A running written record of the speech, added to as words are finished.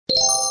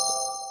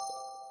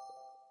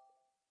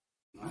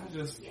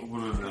just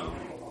want to know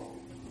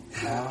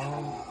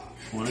how,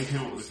 when they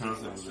came up with the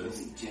concept of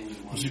this,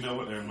 but you know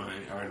what, I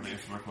already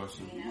answered my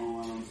question.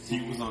 He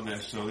was on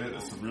that show,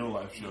 that's a real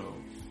life show.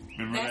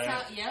 Remember that's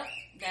that? How, yep.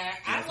 God,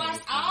 I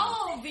watched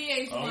all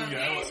VH1. Oh,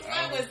 yeah,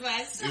 VH1 was my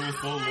show. It was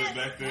so lit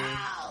back then.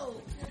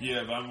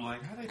 Yeah, but I'm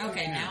like, how they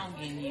Okay, now I'm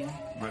getting you.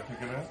 Might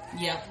pick it up?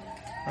 Yep.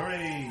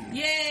 Hooray!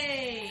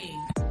 Yay!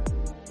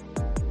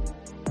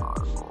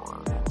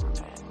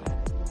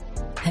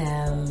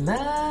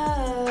 Hello,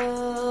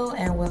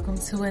 and welcome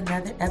to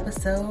another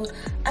episode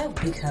of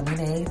Becoming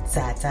a ...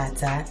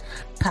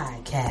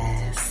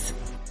 podcast.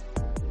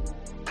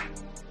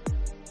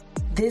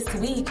 This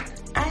week,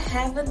 I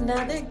have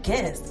another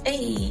guest,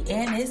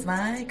 and it's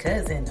my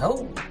cousin,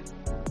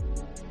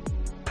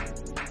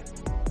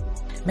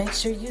 Make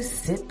sure you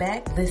sit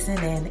back, listen,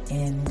 and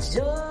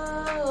enjoy.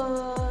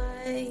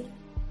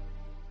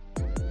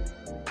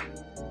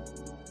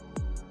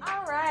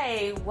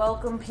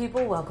 Welcome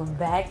people, welcome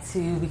back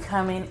to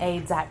Becoming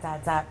a ...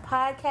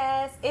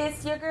 podcast.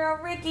 It's your girl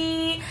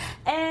Ricky,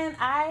 and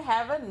I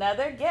have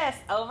another guest.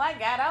 Oh my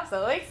god, I'm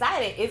so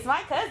excited. It's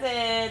my cousin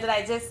that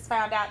I just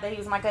found out that he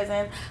was my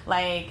cousin,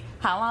 like,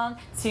 how long?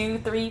 2,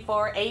 3,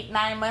 4, 8,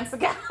 9 months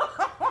ago.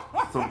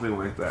 Something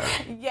like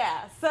that.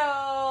 Yeah,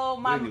 so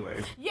my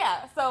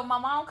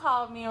mom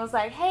called me and was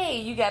like,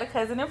 hey, you got a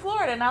cousin in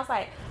Florida, and I was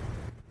like,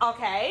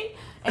 okay.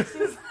 And she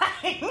was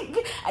like,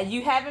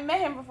 you haven't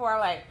met him before. I'm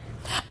like,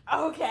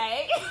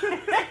 okay.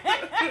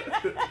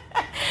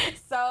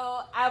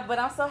 But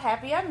I'm so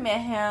happy I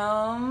met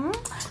him.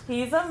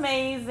 He's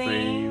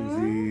amazing.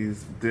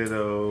 Samesies,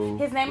 ditto.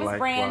 His name is likewise.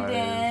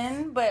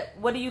 Brandon, but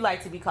what do you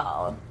like to be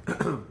called?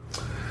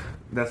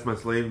 That's my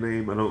slave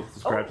name. I don't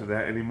subscribe to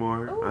that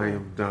anymore. Ooh. I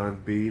am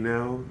Don B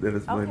now. That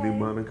is my new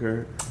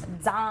moniker.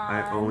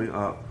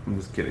 Don. I'm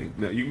just kidding.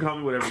 No, you can call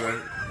me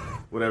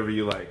whatever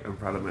you like. I'm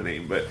proud of my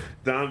name. But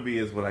Don B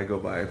is what I go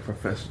by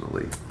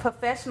professionally.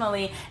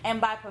 Professionally. And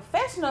by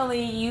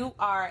professionally, you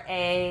are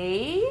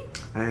I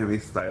am a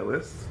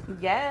stylist.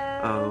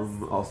 Yes.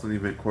 Also an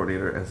event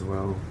coordinator as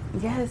well.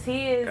 Yes,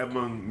 he is.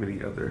 Among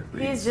many other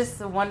things. He's just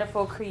a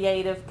wonderful,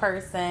 creative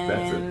person.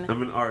 That's it.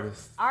 I'm an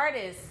artist.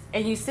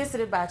 And you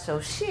sisted about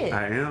your shit.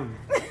 I am.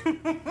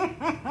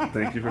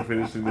 Thank you for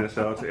finishing that.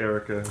 Shout out to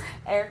Erica.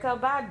 Erykah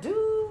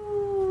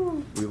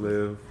Badu. We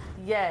live.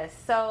 Yes.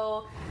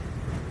 So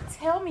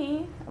tell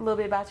me a little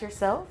bit about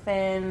yourself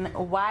and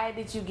why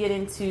did you get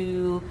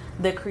into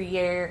the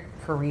career?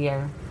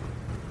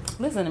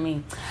 Listen to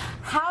me.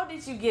 How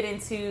did you get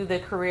into the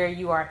career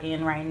you are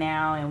in right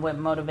now and what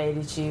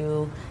motivated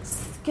you?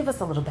 Give us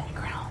a little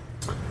background.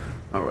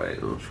 All right,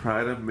 I'll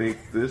try to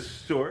make this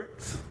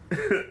short.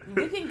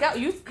 You can go.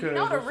 You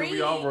know the read.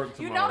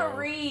 You know the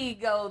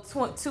read go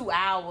 2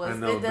 hours. I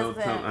know. It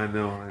doesn't. I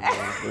know.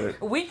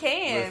 But we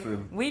can.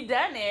 Listen, we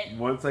done it.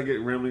 Once I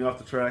get rambling off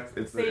the tracks,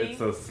 it's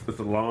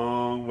a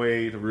long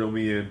way to reel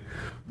me in.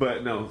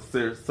 But no,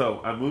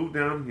 so I moved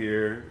down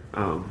here.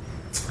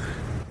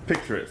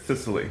 Picture it,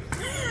 Sicily,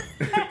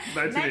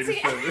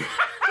 1987.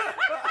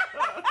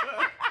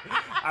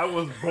 I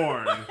was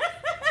born.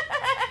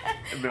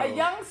 No. A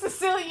young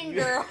Sicilian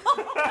girl.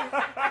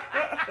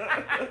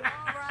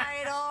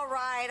 All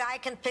right, I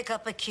can pick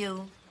up a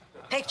cue.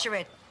 Picture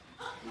it.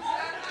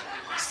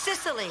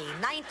 Sicily,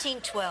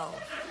 1912.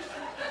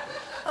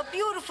 A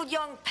beautiful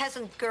young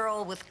peasant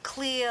girl with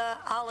clear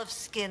olive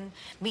skin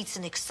meets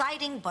an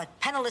exciting but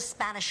penniless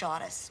Spanish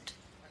artist.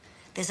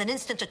 There's an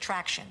instant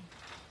attraction.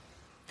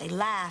 They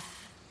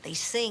laugh, they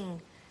sing,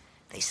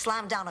 they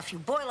slam down a few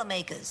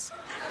Boilermakers.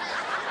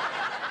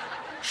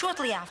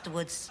 Shortly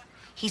afterwards,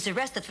 he's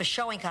arrested for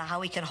showing her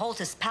how he can hold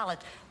his palate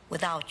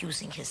without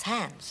using his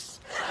hands.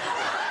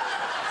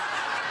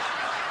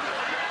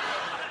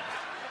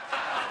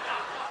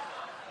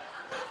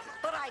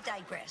 But I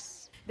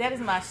digress. That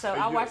is my show.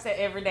 I watch that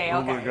every day.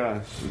 Oh my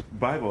gosh.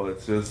 Bible,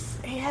 it's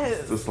just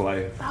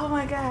life. Oh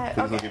my God.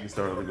 Please don't get me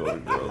started on the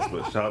Golden Girls.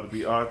 But shout out to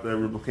B. Arthur,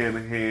 Rebel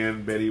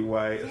Canahan, Betty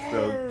White,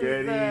 Estelle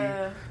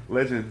Getty.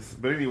 Legends.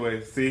 But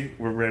anyway, see,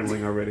 we're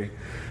rambling already.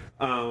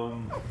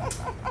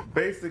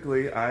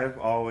 Basically, I've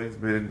always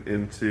been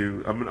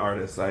I'm an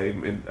artist. I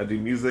do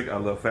music. I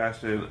love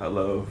fashion. I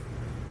love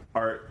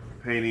art,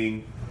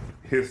 painting,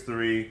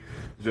 history,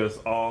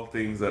 just all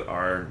things that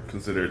are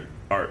considered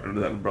art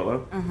under that umbrella.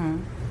 Mm-hmm.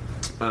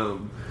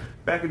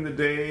 Back in the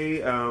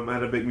day, I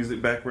had a big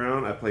music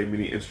background. I played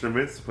many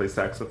instruments, played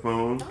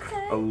saxophone,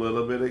 a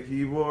little bit of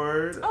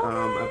keyboard.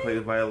 I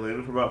played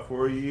violin for about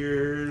 4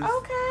 years.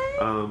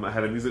 I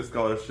had a music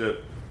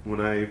scholarship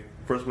when I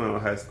first went out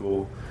of high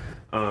school.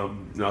 I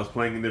was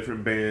playing in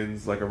different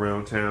bands like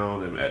around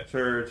town and at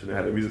church, and I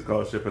had a music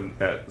scholarship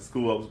at the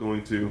school I was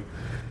going to,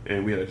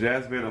 and we had a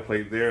jazz band. I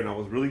played there, and I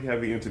was really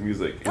heavy into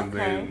music. And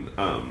then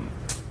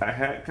I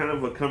had kind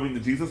of a coming to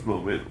Jesus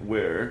moment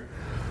where,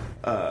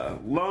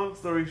 long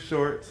story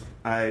short,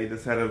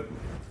 that's another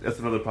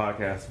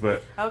podcast,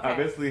 but I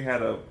basically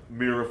had a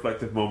mirror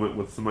reflective moment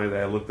with somebody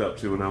that I looked up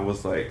to, and I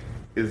was like,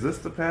 is this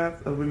the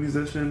path of a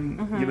musician?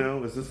 Mm-hmm. You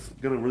know, is this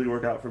gonna really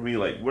work out for me?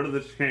 Like, what are the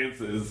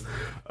chances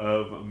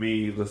of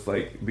me just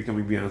like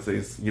becoming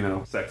Beyonce's, you know,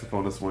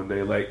 saxophonist one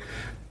day? Like,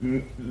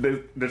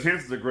 the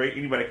chances are great.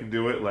 Anybody can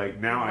do it. Like,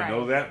 now I know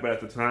Right. that, but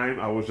at the time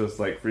I was just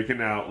like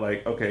freaking out.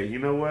 Like, okay, you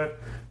know what?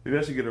 Maybe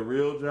I should get a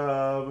real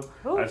job.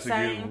 Ooh, I should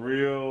same. get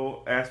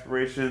real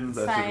aspirations.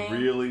 I Same. should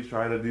really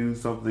try to do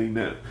something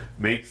that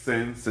makes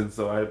sense. And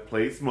so I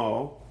played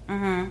small.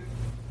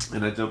 Mm-hmm.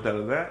 And I jumped out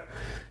of that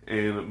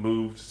and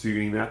moved to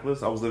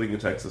Indianapolis. I was living in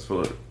Texas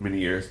for many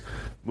years.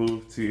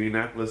 Moved to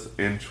Indianapolis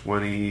in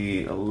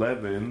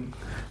 2011,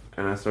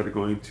 and I started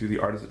going to the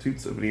Art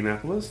Institutes of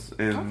Indianapolis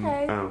and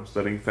Okay.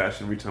 studying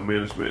fashion retail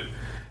management.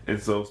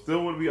 And so,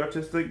 still want to be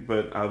artistic,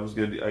 but I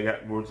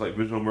got more into like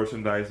visual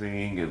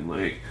merchandising and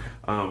like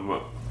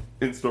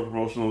in-store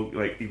promotional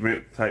like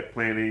event type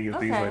planning and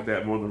things Okay. like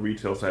that, more on the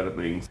retail side of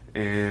things.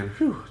 And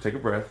whew, take a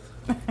breath.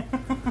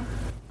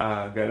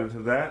 Got into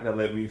that. That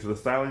led me to the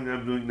styling that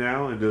I'm doing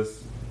now, and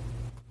just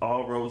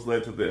all roads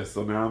led to this.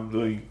 So now I'm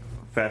doing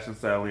fashion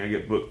styling. I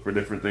get booked for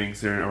different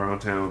things here around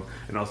town,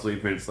 and also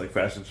events like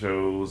fashion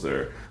shows,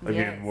 or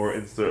again Yes. more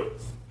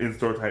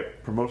in-store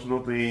type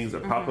promotional things, or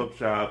pop-up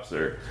shops,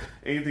 or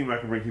anything that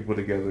can bring people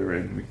together,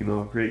 and we can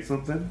all create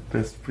something.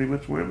 That's pretty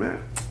much where I'm at.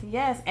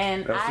 Yes,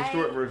 and That's the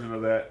short version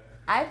of that.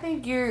 I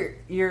think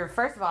you're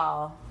first of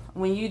all,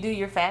 when you do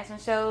your fashion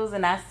shows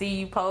and I see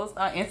you post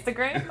on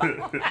Instagram,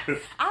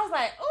 I was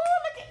like, oh,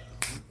 look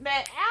at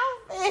that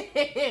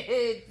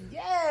outfit.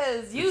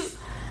 Yes,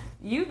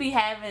 you be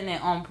having it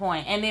on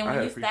point. And then I when you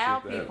appreciate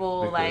style that,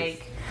 people, because-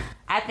 like,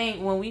 I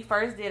think when we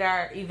first did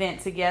our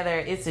event together,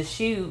 it's a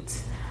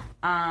shoot.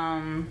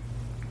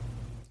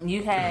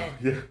 You had,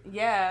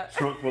 yeah.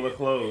 Trunk full of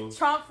clothes.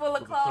 Trunk full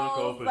of With the trunk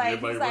clothes. open, Like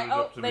everybody he's like, running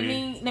oh, up to let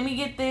me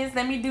get this,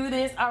 let me do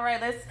this. All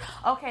right,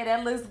 okay,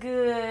 that looks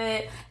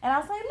good. And I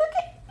was like, look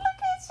at you.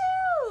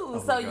 Oh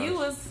my so you gosh.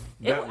 was,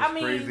 That was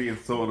crazy and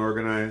so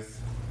unorganized.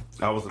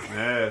 I was a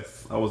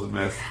mess. I was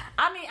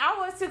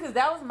too, because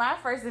that was my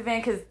first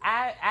event, because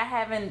I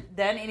haven't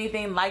done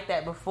anything like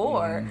that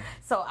before.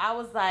 So I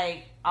was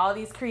like, all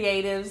these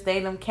creatives, they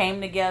them came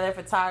together,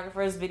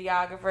 photographers,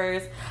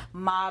 videographers,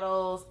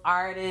 models,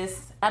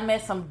 artists. I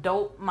met some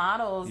dope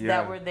models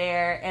that were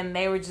there, and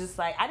they were just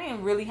like, I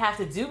didn't really have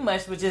to do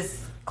much but just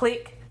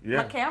click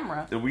my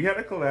camera. And we had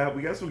a collab.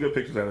 We got some good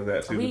pictures out of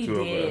that too. We the two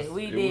of us. did.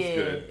 We It did.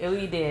 was good.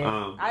 We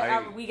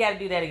did. We got to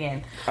do that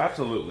again.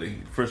 Absolutely,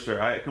 for sure.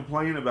 I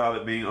complain about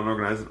it being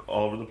unorganized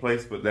all over the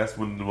place, but that's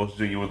when the most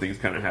genuine things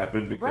kind of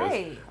happen, because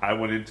Right. I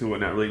went into it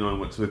not really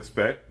knowing what to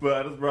expect. But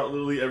I just brought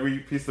literally every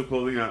piece of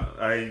clothing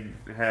I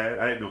had.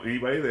 I didn't know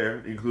anybody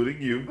there, including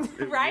you.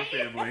 It was Right?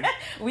 your family.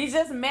 We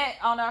just met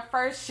on our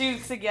first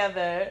shoot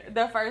together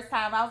the first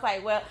time. I was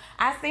like, well,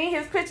 I seen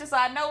his picture, so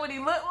I know what he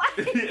looked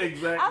like.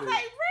 Exactly. I was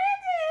like,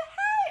 Brandon,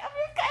 hi, I'm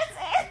your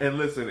cousin. And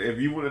listen, if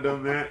you would have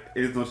done that,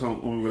 it's no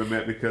time when we would have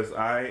met, because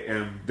I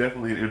am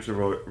definitely an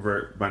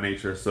introvert by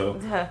nature. So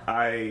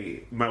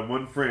my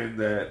one friend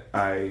that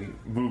I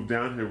moved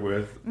down here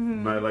with,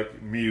 my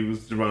like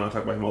muse, Javon, I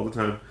talk about him all the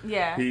time.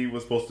 Yeah. He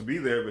was supposed to be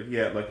there, but he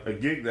had like a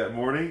gig that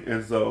morning,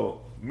 and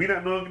so me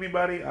not knowing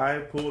anybody, I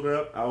pulled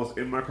up. I was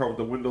in my car with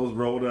the windows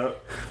rolled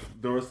up,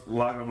 doors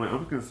locked. I'm like, I'm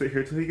just gonna sit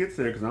here till he gets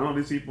there, because I don't know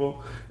these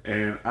people,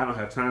 and I don't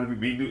have time to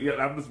be mean.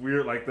 I'm just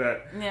weird like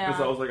that. Yeah. And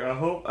so I was like, I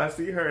hope I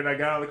see her. And I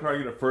got out of the car,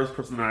 and the first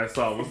person that I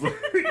saw was like,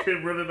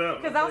 came running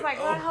up. Because I was like,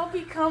 well, I hope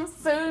he comes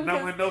soon. now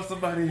I know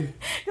somebody.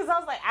 Because I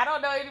was like, I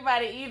don't know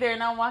anybody either,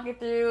 and I'm walking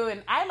through,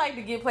 and I like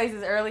to get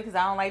places early because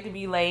I don't like to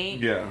be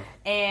late. Yeah.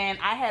 And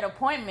I had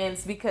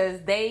appointments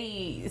because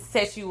they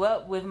set you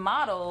up with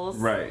models.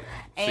 Right.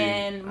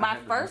 And See, my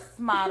first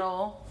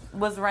model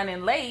was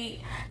running late,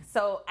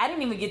 so I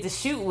didn't even get to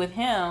shoot with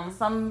him.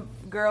 Some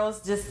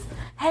girls just,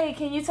 hey,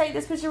 can you take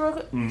this picture real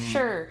quick?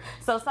 Sure.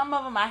 So some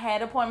of them I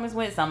had appointments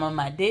with, some of them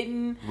I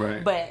didn't.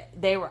 Right. But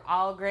they were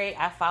all great.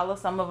 I follow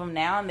some of them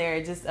now, and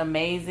they're just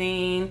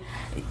amazing.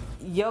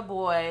 Your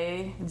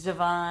boy,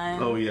 Javon.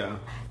 Oh, yeah.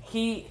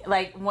 He,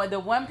 like, the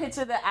one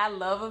picture that I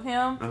love of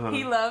him,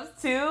 he loves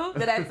too,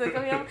 that I took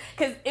of him.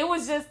 Because it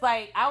was just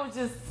like, I was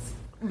just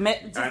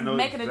I know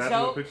making a exactly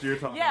joke. what picture you're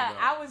talking Yeah,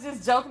 about. I was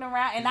just joking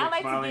around. And I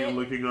like to smiling get... and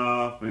looking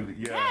off. And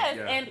Yes,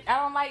 yeah. and I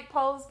don't like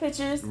pose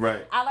pictures.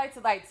 Right. I like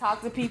to like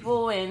talk to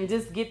people and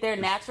just get their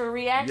natural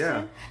reaction.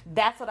 Yeah.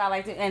 That's what I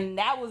like to, and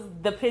that was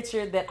the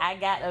picture that I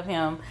got of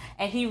him.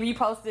 And he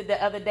reposted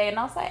the other day, and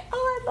I was like,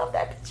 oh, I love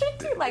that picture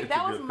too. Like, It's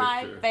that a was good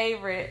my picture.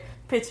 favorite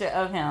picture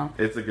of him.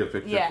 It's a good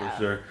picture Yeah. for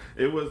sure.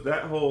 It was,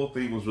 that whole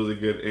thing was really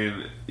good,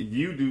 and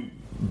you do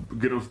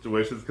good on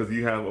situations because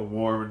you have a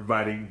warm,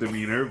 inviting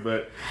demeanor.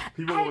 But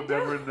people I will do.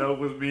 never know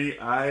with me.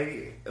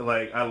 I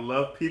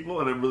love people,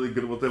 and I'm really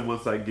good with them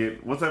once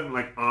I'm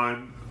like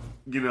on,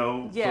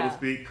 so Yeah. to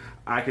speak.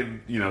 I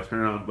can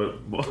turn it on,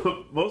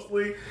 but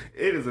mostly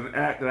it is an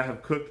act that I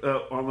have cooked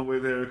up on the way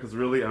there, because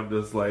really I'm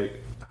just like,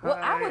 hi, Well,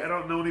 I I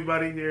don't know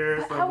anybody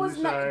here, so I I'm was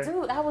really shy.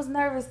 dude. I was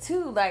nervous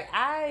too. Like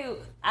I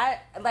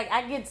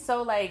get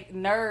so like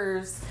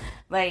nerves,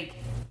 like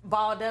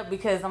balled up,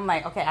 because I'm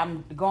like, okay,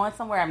 I'm going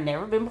somewhere I've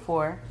never been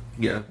before.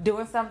 Yeah.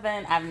 doing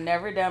something I've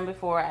never done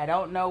before. I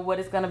don't know what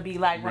it's gonna be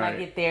like when I Right.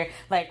 get there.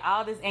 Like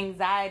all this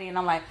anxiety, and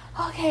I'm like,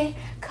 okay,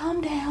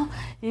 calm down.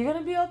 You're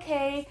gonna be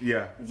okay.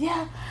 Yeah.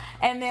 Yeah.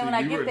 And then See, when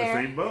I we were get in the there,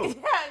 same boat.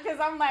 yeah, because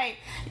I'm like,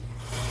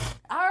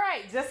 all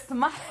right, just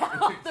smile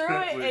through it.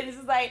 Exactly. And it's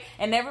just like,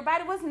 and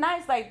everybody was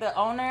nice. Like the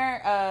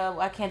owner,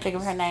 I can't think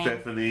of her name.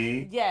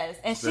 Stephanie. Yes,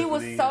 and she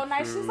was Stephanie so and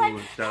nice. She was True, like,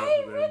 and shout out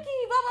 "Hey, to them. Ricky,"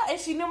 blah blah,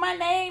 and she knew my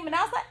name, and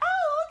I was like,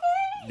 "Oh,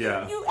 okay.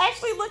 Yeah. You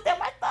actually looked at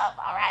my stuff.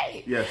 All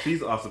right." Yeah,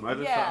 she's awesome. I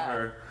just Yeah. shot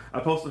her. I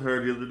posted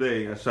her the other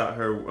day. I shot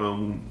her.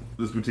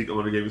 This boutique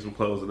owner gave me some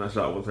clothes, and I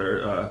shot with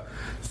her.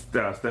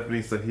 Stephanie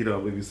Sahito, I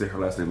believe you say her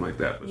last name like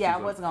that. But Yeah,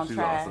 she's I wasn't gonna she's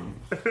try. Awesome.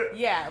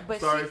 Yeah, but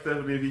Sorry, she,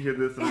 Stephanie, if you hear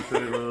this and I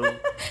said it wrong.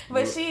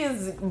 but she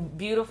is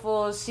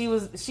beautiful.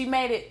 She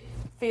made it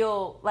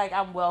feel like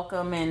I'm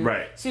welcome, and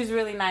Right. she was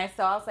really nice.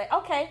 So I was like,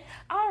 okay,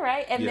 all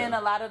right. And then Yeah.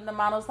 a lot of the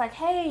models like,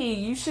 hey,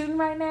 you shooting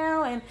right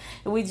now? And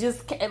we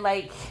just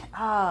like,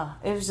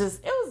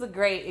 it was a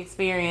great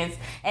experience,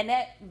 and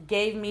that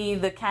gave me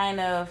the kind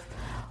of,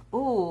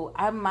 ooh,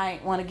 I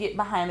might want to get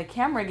behind the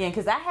camera again,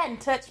 because I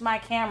hadn't touched my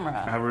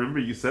camera I remember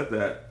you said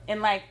that.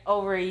 in like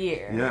over a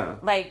year. Yeah.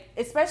 Like,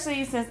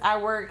 especially since I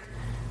work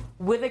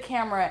with a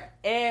camera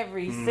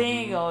every Mm-hmm.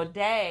 single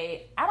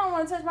day. I don't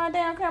want to touch my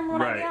damn camera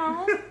when I get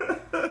home.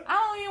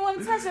 I don't even want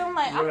to touch it. I'm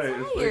like, I'm Right,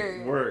 it's tired.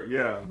 like work,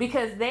 yeah.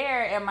 Because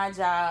there at my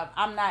job,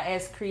 I'm not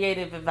as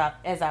creative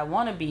as I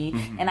want to be,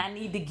 and I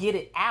need to get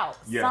it out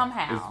Mm-hmm. Yeah,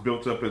 somehow. it's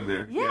built up in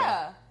there.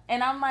 Yeah.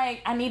 And I'm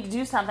like, I need to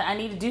do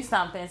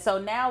something. So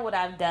now what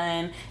I've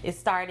done is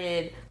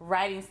started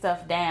writing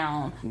stuff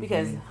down,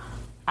 because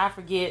I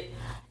forget,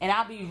 and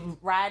I'll be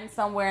riding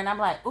somewhere and I'm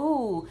like,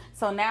 ooh.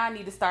 So now I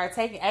need to start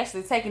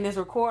taking this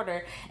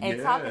recorder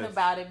and talking Yes.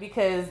 about it,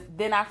 because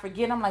then I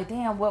forget. I'm like,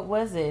 damn, what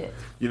was it?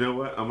 You know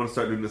what? I'm gonna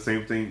start doing the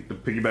same thing to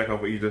piggyback off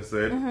what you just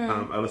said.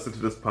 Mm-hmm. I listened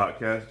to this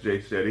podcast, Jay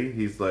Shetty.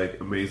 He's like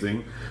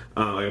amazing.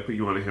 I put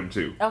you on to him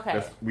too.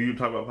 Okay. When you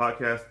talk about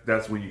podcasts,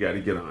 that's when you got to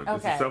get on. It's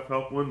Okay. a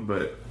self-help one,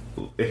 but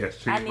it has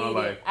I changed my need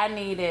life. it. I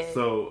need it.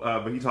 So,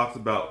 but he talks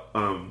about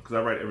because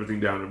I write everything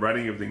down, and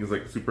writing everything is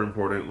like super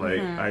important, like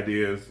Mm-hmm.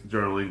 ideas,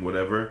 journaling,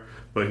 whatever.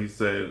 But he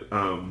said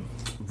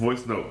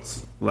voice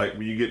notes, like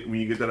when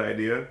you get that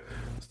idea,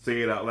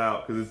 say it out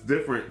loud, because it's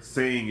different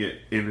saying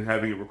it and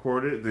having it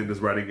recorded than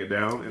just writing it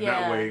down. And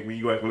Yeah. that way, when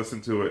you go back and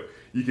listen to it,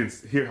 you can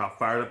hear how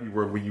fired up you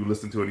were when you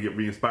listen to it and get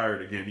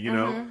re-inspired again. You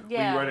know, when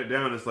Yeah. you write it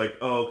down, it's like,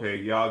 oh, okay,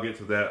 yeah, I'll get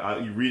to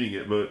that. You reading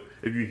it, but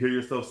if you hear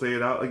yourself say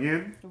it out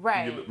again,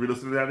 Right. you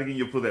re-listen to that again,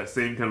 you'll feel that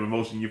same kind of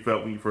emotion you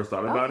felt when you first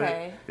thought about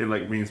Okay. it. It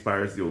like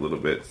re-inspires you a little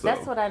bit. So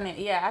That's what I need.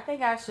 Yeah, I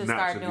think I should not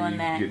start to doing be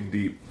that. getting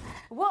deep.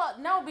 Well,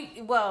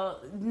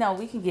 no,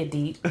 we can get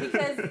deep,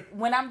 because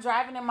when I'm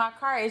driving in my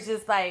car, it's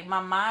just like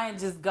my mind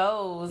just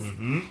goes,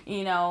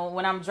 you know,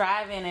 when I'm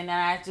driving, and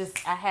then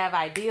I have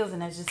ideas,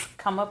 and it just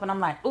come up, and I'm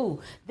like,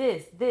 ooh,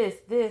 this.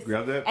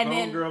 Grab that and phone,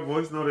 then, girl,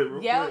 voice note it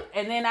real yep, quick.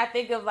 and then I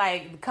think of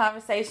like the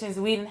conversations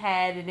we done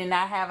had, and then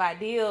I have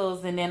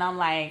ideas, and then I'm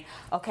like,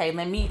 okay,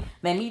 let me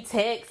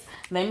text,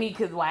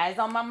 because why it's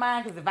on my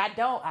mind, because if I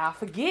don't, I'll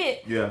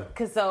forget. Yeah.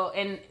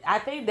 And I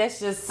think that's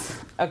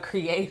just a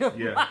creative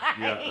Yeah, mind.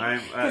 yeah,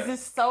 Because there's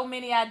so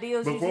many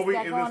ideas you Before just we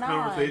got end going this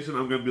conversation,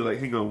 I'm gonna be like,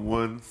 hang on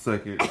 1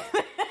 second.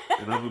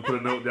 And I'm gonna put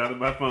a note down in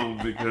my phone,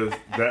 because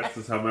that's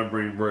just how my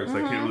brain works.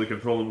 I can't really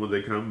control them when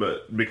they come,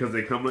 but because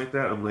they come like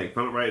that, I'm like, if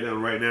I don't write it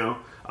down right now,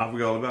 I'll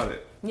forget all about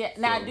it. Yeah.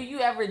 Now, So- do you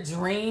ever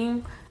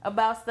dream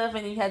about stuff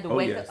and you had to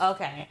wake yes. up?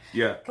 Okay.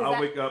 Yeah, 'Cause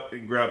I'll wake up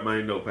and grab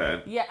my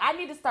notepad. Yeah, I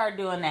need to start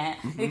doing that,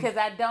 Mm-hmm. because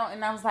I don't,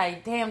 and I was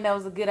like, damn, that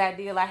was a good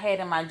idea I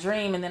had in my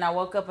dream, and then I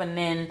woke up, and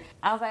then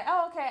I was like,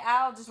 oh, okay,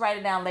 I'll just write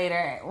it down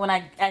later when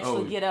I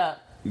actually Oh. get up.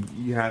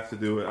 You have to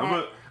do it.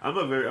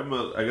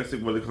 I guess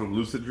what they call them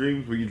lucid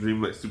dreams, where you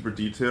dream like super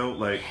detailed.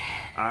 Like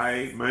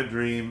my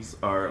dreams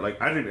are like,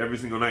 I dream every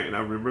single night and I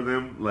remember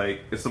them.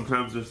 Like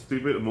sometimes they're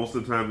stupid, and most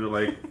of the time they're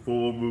like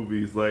full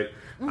movies. Like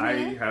I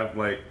have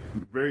like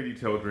very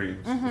detailed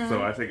dreams,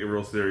 so I take it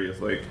real serious.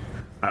 Like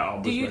I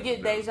always Do you write get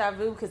them down. deja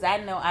vu? Because I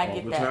know I All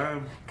get the that.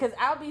 time. Because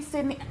I'll be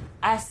sitting,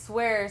 I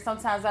swear,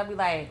 sometimes I'll be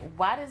like,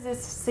 why does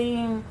this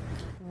seem,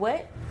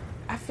 what?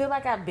 I feel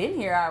like I've been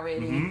here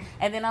already. Mm-hmm.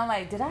 And then I'm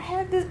like, did I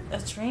have a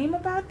dream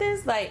about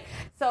this? Like,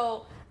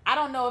 so I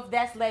don't know if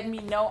that's letting me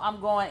know I'm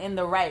going in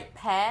the right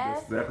path,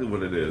 That's exactly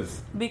what it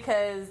is.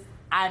 because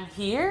I'm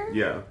here.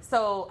 Yeah.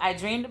 So I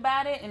dreamed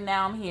about it, and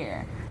now I'm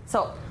here.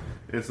 So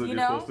And so You you're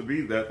know? supposed to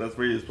be that's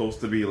where you're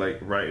supposed to be, like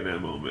right in that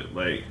moment.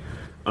 Like,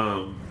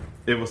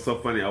 it was so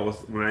funny.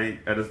 When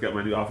I just got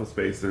my new office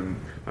space, and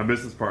my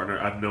business partner,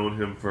 I've known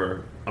him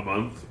for a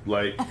month.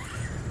 Like,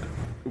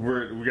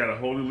 we got a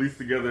whole new lease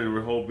together and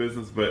we're whole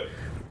business, but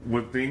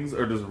when things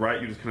are just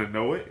right, you just kind of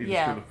know it. You Yeah.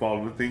 just kind of fall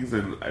into things,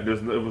 and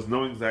there was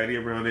no anxiety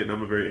around it. And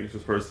I'm a very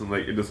anxious person.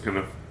 Like, it just kind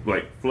of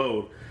like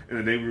flowed. And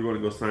the day we were going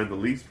to go sign the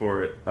lease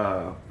for it,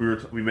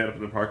 we met up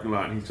in the parking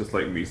lot, and he's just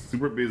like me,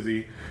 super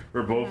busy.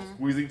 We're both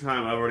squeezing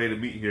time. I was ready to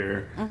meet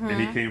here, and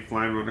he came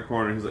flying around the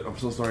corner. He's like, "I'm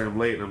so sorry, I'm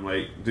late." And I'm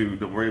like, "Dude,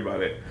 don't worry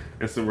about it."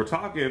 And so we're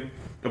talking,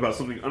 about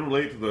something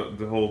unrelated to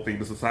the whole thing,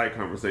 this side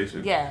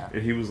conversation. Yeah.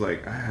 And he was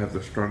like, I have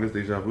the strongest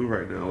deja vu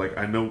right now. Like,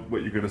 I know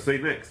what you're going to say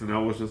next. And I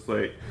was just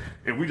like,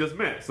 and we just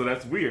met, so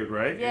that's weird,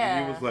 right? Yeah.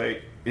 And he was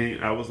like,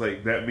 and I was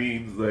like, that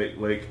means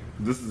like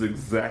this is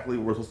exactly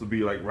what we're supposed to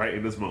be like right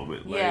in this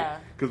moment. Like, Yeah.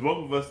 because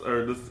both of us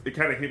are just, it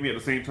kind of hit me at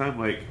the same time,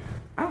 like,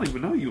 I don't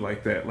even know you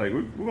like that. Like,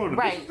 we're going to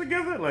Right. business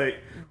together? Like,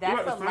 That's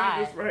we're about a to sign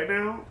lie. this right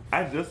now?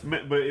 I just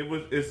met, but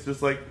it's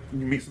just like, you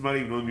meet somebody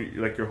you've known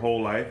like your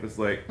whole life. It's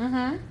like,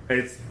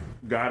 it's,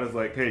 God is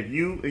like, hey,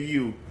 you and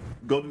you,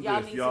 go do Y'all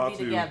this. need Y'all to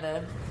be too.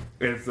 together.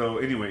 And so,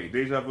 anyway,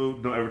 deja vu,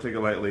 don't ever take it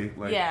lightly.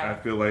 Like, Yeah.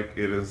 I feel like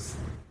it is,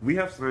 we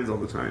have signs all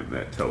the time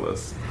that tell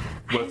us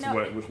what's know.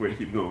 what, which way to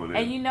keep going.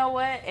 And you know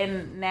what?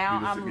 And now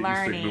You just- I'm you're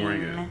just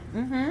learning.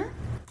 ignoring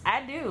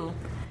I do,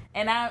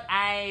 and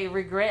I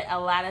regret a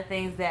lot of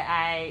things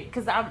that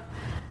because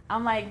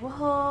I'm like,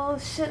 well,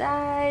 should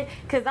I?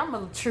 Because I'm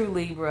a true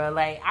Libra.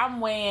 Like, I'm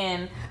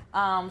weighing,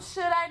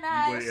 should I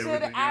not? weigh Should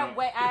everything I out.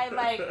 weigh? I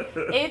like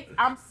it.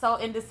 I'm so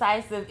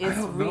indecisive. It's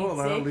I don't know a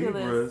lot of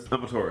ridiculous. Libras.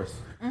 I'm a Taurus,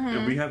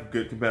 and we have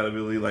good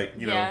compatibility, like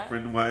Yeah. know,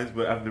 friend wise.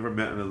 But I've never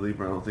met a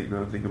Libra. I don't think.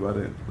 Now I think about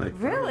it, like I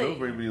Really? don't know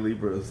very many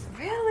Libras.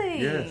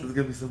 Really? Yes, it's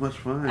gonna be so much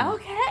fun.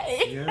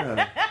 Okay.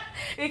 Yeah,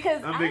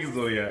 Because I'm I big just-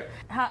 zodiac.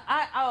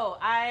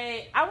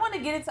 I want to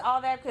get into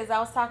all that because I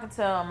was talking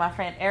to my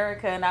friend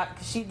Erica and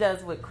cause she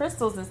does with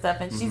crystals and stuff,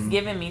 and she's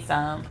giving me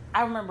some.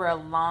 I remember a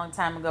long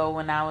time ago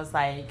when I was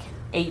like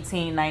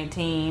 18,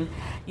 19,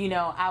 you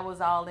know, I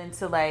was all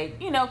into like,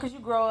 you know, because you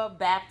grow up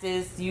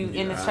Baptist, you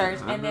in the Yeah, church,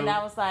 I and then know.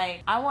 I was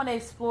like, I want to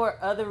explore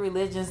other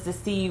religions to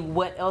see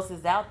what else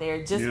is out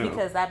there. Just Yeah.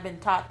 because I've been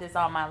taught this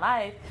all my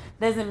life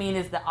doesn't mean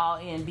it's the all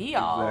in be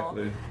all.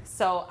 Exactly.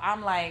 So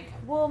I'm like,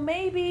 well,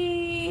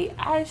 maybe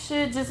I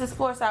should just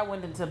explore. So I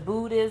went into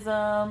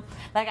Buddhism.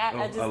 Like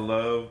I just I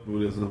love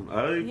Buddhism.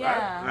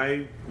 Yeah.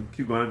 I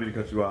keep going. I didn't mean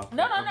to cut you off.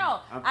 no.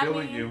 I'm I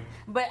feeling mean, you.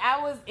 But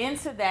I was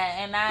into that,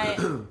 and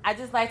I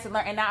just like to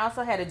learn. And I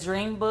also had a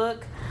dream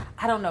book.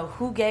 I don't know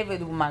who gave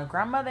it. My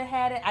grandmother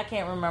had it. I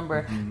can't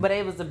remember, but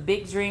it was a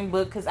big dream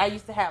book because I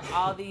used to have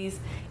all these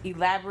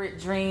elaborate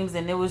dreams,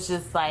 and it was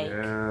just like.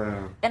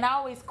 Yeah. And I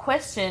always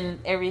questioned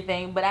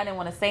everything, but I didn't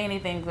want to say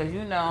anything because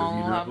you know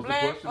you're not how supposed to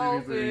black question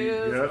folk anything.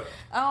 is. Yep.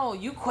 Oh,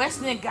 you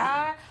questioning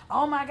God?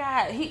 Oh my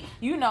God,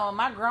 you know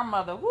my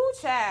grandmother, woo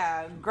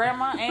child,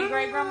 grandma and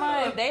great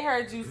grandma. If they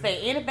heard you say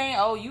anything,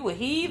 oh, you a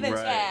heathen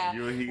Right, child.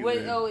 you a heathen.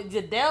 With, oh,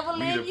 the devil We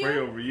need in to pray you.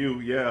 over you.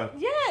 Yeah.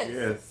 Yes.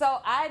 Yes. So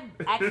I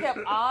kept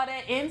all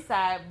that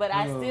inside, but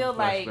I still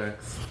like.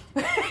 Flashbacks.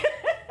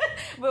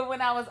 But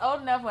when I was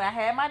old enough, when I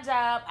had my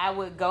job, I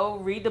would go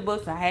read the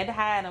books. I had to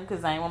hide them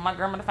because I didn't want my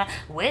grandma to find.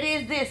 What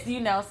is this?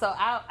 You know. So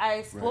I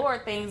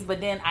explored things,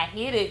 but then I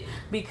hid it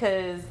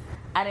because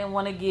I didn't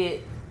want to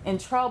get in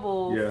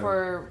trouble Yeah.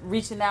 for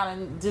reaching out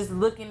and just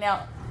looking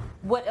out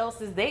what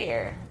else is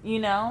there. You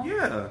know.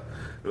 Yeah,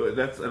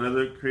 that's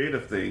another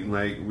creative thing.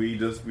 Like we're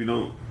those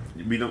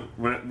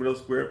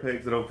square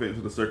pegs that don't fit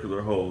into the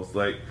circular holes.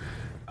 Like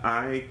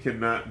I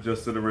cannot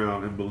just sit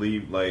around and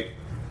believe like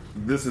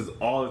this is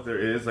all that there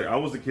is. Like I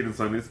was a kid in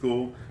Sunday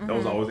school that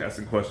was always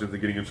asking questions and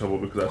getting in trouble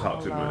because I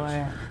talked too much.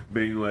 Lord.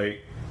 Being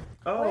like,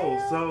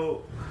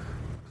 so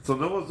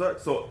Noah's Ark.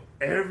 So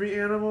every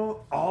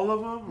animal, all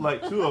of them,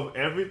 like two of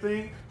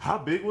everything. How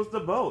big was the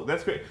boat?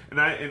 That's great. And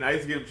I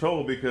used to get in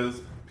trouble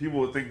because people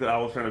would think that I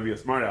was trying to be a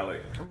smart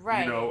aleck.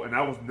 Right. You know, and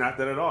I was not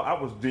that at all. I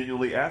was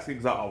genuinely asking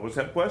because I always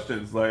had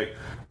questions. Like,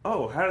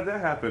 oh, how did that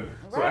happen?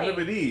 So Right. Adam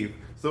and Eve.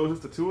 So it was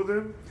just the two of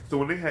them. So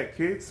when they had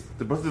kids,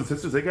 the brothers and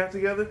sisters, they got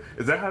together.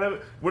 Is that how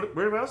that? Where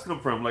did else come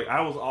from? Like I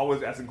was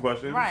always asking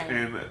questions, Right.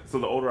 and so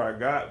the older I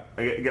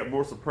got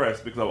more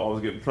suppressed because I would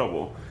always get in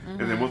trouble. And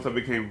then once I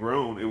became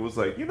grown, it was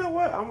like, you know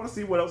what? I want to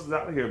see what else is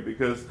out here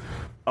because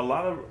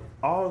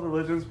all of the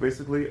religions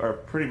basically are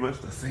pretty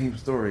much the same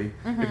story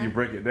if you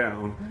break it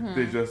down.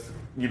 They just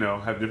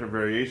have different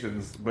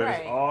variations, but Right.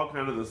 it's all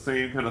kind of the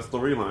same kind of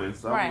storyline.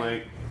 So I'm Right.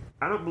 like,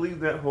 I don't believe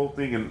that whole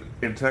thing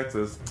in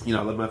Texas. I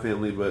love my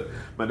family, but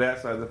my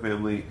dad's side of the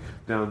family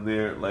down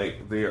there,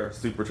 like, they are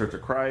super Church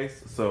of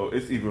Christ. So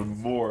it's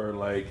even more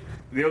like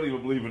they don't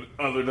even believe in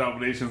other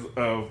denominations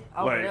of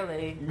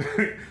really?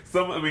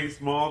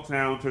 small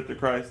town Church of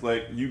Christ.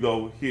 Like you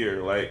go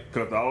here, like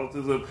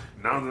Catholicism,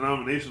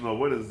 non-denominational.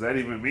 What does that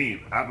even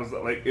mean? I was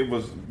like,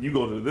 you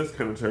go to this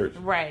kind of church,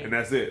 Right. and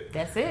that's it.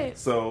 That's it.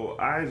 So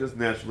I just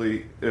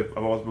naturally, I've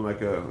always been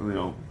like a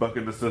buck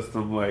in the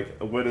system. Like,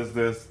 what is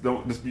this?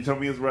 Don't just you tell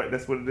me it's right.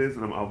 That's what it is,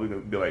 and I'm always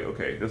gonna be like,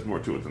 okay, there's more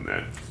to it than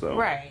that. So,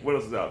 Right. what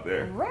else is out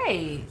there?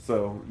 Right.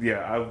 So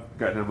yeah, I've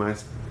gotten on my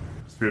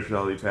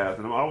spirituality path,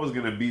 and I'm always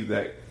gonna be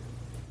that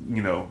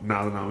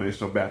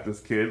non-denominational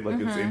Baptist kid. Like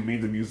it's in me,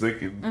 the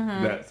music and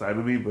that side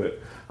of me. But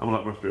I'm a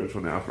lot more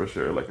spiritual now for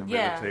sure. Like I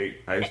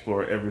meditate, I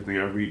explore everything,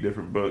 I read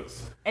different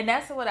books. And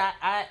that's what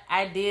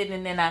I did,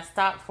 and then I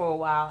stopped for a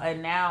while,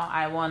 and now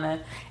I want to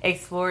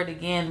explore it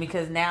again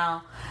because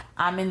now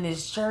I'm in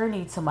this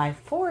journey to my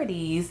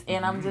 40s,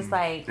 and I'm just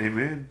like,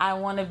 Amen. I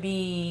want to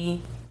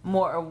be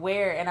more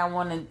aware, and I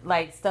want to,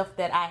 like, stuff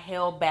that I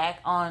held back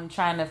on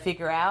trying to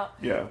figure out.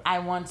 Yeah. I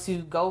want to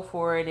go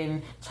for it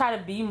and try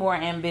to be more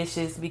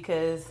ambitious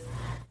because,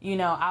 you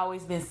know, I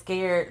always been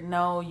scared.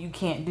 No, you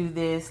can't do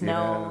this.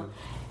 No,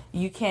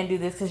 you can't do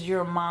this because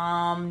you're a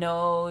mom.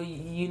 No,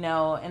 you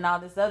know, and all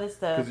this other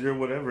stuff. Because you're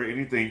whatever,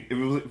 anything.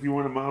 If you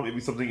weren't a mom, it'd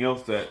be something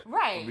else that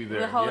Right, would be there.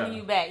 they're holding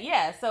you back.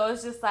 Yeah, so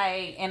it's just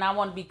like, and I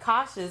want to be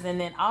cautious,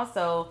 and then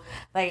also,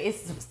 like,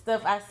 it's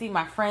stuff I see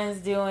my friends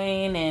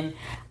doing, and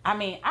I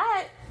mean,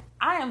 I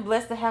am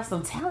blessed to have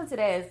some talented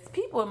ass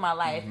people in my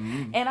life,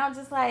 and I'm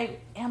just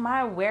like, am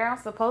I where I'm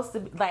supposed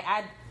to be? Like,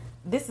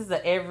 this is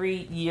a every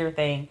year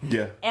thing.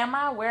 Yeah. Am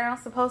I where I'm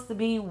supposed to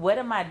be? What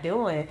am I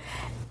doing?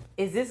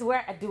 Is this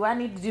where do I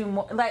need to do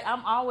more? Like,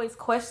 I'm always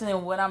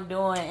questioning what I'm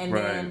doing, and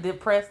then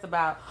depressed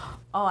about,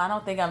 oh, I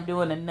don't think I'm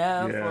doing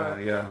enough.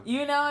 Yeah.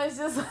 You know, it's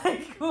just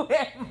like,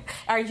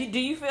 do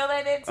you feel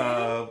like that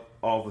too?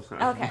 All the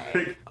time.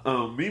 Okay.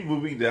 Me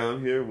moving down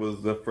here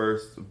was the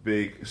first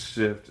big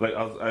shift. Like,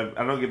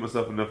 I don't give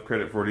myself enough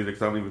credit for it either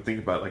because I don't even think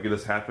about it. Like, it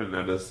just happened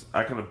and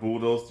I kind of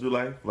bulldoze through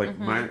life. Like,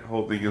 my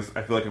whole thing is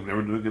I feel like I'm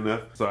never doing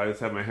enough. So I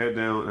just have my head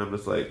down and I'm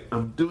just like,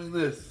 I'm doing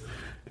this.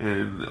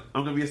 And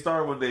I'm gonna be a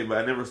star one day, but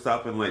I never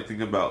stop and like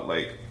think about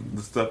like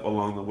the stuff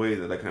along the way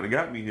that kind of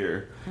got me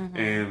here.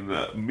 And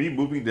me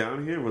moving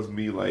down here was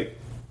me like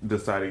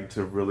deciding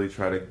to really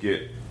try to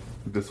get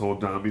this whole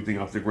Dombey thing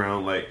off the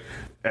ground. Like,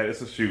 at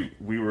It's a Shoot,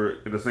 we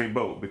were in the same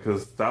boat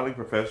because styling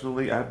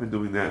professionally, I've been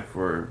doing that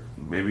for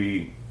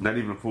maybe not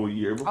even a full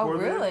year before. Oh,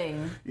 really?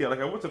 Then. Yeah,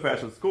 like I went to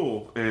fashion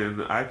school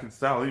and I can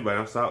style anybody.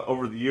 I've styled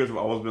over the years. I've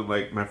always been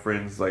like my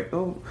friends, like,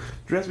 oh,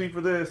 dress me for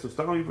this or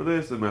style me for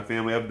this, and my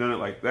family. I've done it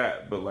like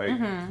that. But like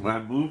when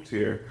I moved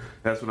here,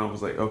 that's when I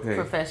was like, okay,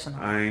 professional.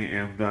 I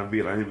am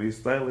Dombey. I am a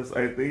stylist.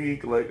 I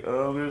think like,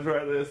 oh, I'm gonna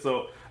try this.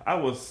 So I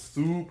was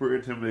super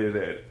intimidated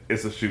at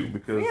It's a Shoot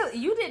because really,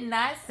 you did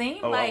not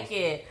seem like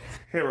it.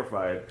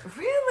 Terrified.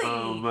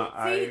 Really?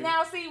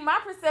 See, my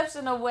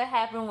perception of what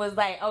happened was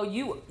like, oh,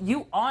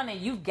 you on it,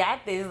 you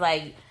got this.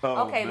 Like,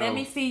 okay, let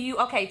me see you.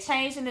 Okay,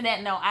 change into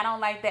that. No, I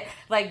don't like that.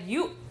 Like,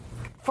 you,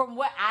 from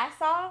what I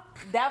saw,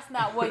 that's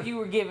not what you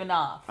were giving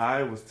off.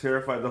 I was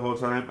terrified the whole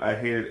time. I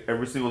hated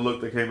every single look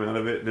that came out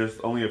of it. There's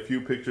only a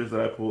few pictures that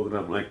I pulled, and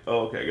I'm like,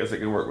 oh, okay, I guess I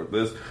can work with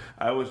this.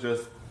 I was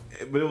just.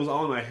 But it was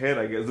all in my head,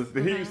 I guess.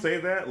 To hear you say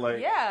that, like...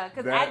 Yeah,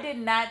 because I did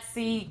not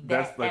see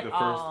that that's, like, at the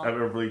first all. I've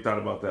ever really thought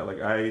about that. Like,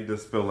 I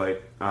just feel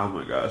like, oh,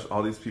 my gosh,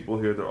 all these people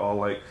here, they're all,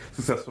 like,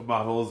 successful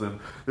models,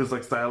 and there's,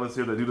 like, stylists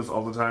here that do this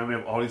all the time. They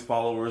have all these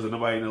followers, and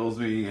nobody knows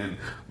me, and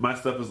my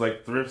stuff is,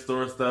 like, thrift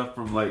store stuff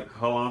from, like,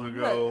 how long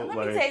ago? Look,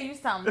 let me tell you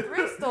something.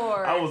 Thrift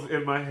store. I was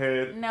in my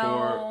head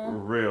for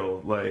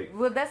real. Like...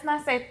 Well, let's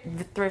not say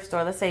the thrift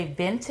store. Let's say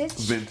vintage.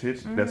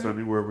 Vintage. That's the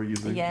new word we're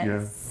using. Yes.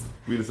 Yeah.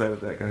 We decided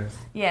that, guys.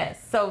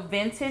 Yes. So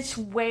vintage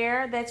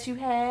wear that you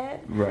had.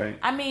 Right.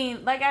 I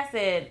mean, like I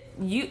said,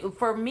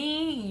 for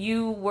me,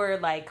 you were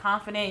like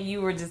confident.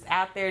 You were just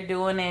out there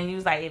doing it, and you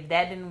was like, if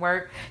that didn't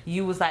work,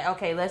 you was like,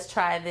 okay, let's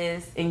try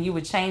this, and you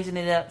were changing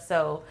it up.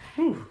 So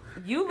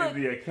you look.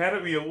 And the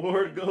Academy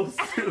Award goes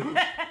to.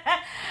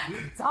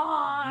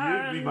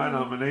 Darn. You'd be my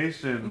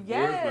nomination.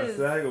 Yes. Where's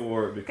my SAG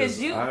Award? Because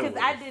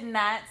I did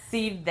not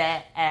see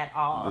that at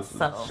all. Listen,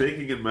 so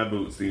shaking in my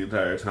boots the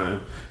entire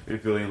time and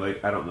feeling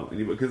like I don't know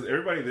anybody. Because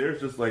everybody there is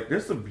just like,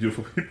 there's some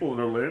beautiful people in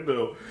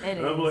Orlando.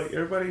 I'm like,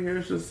 everybody here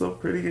is just so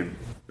pretty and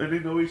they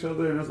know each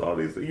other and there's all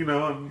these, you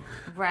know. And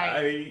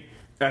right.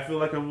 I feel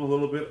like I'm a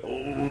little bit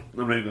old. I'm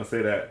not even gonna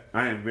say that.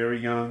 I am very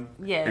young.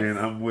 Yes. And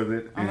I'm with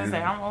it. I'm gonna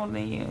say I'm older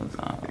than you.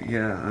 So.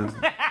 Yeah.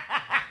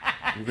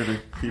 I'm gonna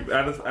keep.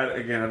 I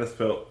just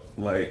felt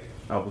like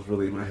I was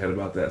really in my head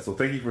about that. So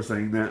thank you for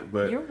saying that.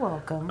 But you're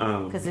welcome.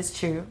 Because it's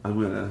true. I'm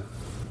gonna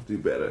do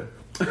better.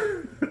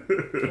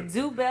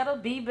 Do better,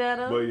 be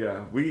better. But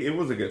yeah, it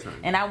was a good time.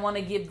 And I want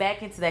to get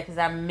back into that because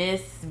I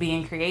miss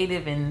being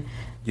creative and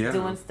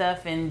doing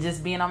stuff and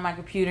just being on my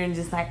computer and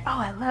just like, oh,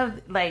 I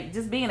love like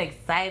just being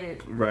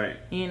excited. Right.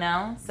 You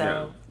know.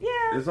 So yeah.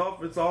 It's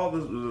all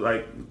this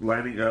like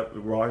lining up.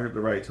 We're all here at the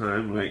right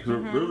time. Like we're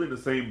literally the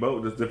same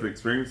boat, just different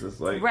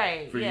experiences. Like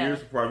for years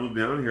before I moved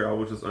down here, I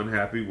was just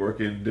unhappy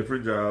working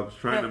different jobs,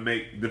 trying to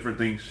make different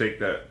things shake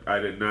that I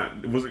did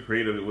not. It wasn't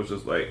creative. It was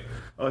just like,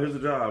 oh, here's a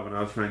job, and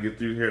I was trying to get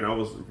through here, and I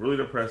was really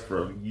depressed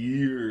for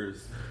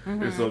years.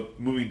 And so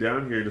moving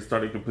down here, just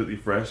starting completely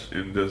fresh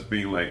and just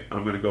being like,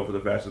 I'm gonna go for the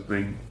fashion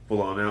thing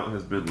full on out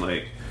has been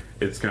like,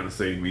 it's kind of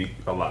saved me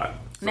a lot.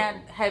 So.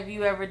 Now, have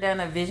you ever done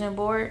a vision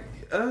board?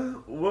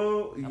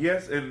 Well,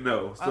 yes and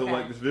no. So,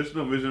 like the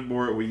traditional vision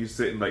board where you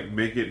sit and like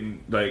make it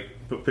and like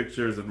put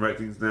pictures and write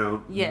things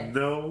down. Yes.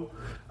 No,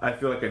 I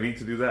feel like I need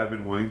to do that. I've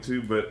been wanting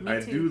to, but I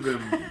do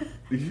them.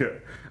 Yeah,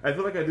 I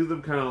feel like I do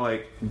them kind of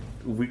like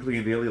weekly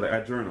and daily. Like I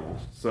journal.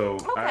 So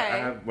I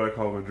have what I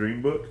call my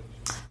dream book.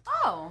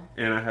 Oh.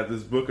 And I have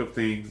this book of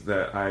things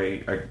that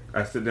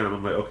I sit down.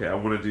 I'm like, okay, I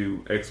want to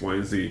do X, Y,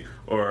 and Z,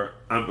 or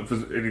if it's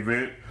an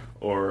event.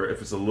 or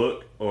if it's a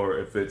look, or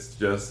if it's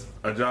just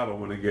a job I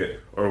want to get,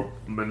 or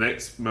my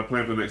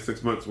plan for the next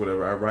 6 months,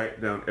 whatever. I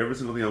write down every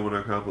single thing I want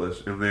to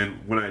accomplish, and then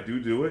when I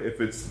do it,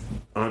 if it's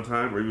on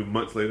time or even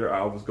months later, I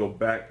always go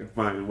back and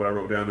find what I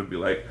wrote down and be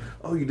like,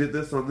 "Oh, you did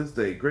this on this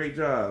day. Great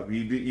job.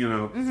 You did, you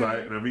know." So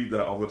and I read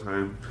that all the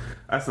time.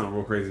 I sound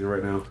real crazy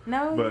right now.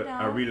 No, but you don't.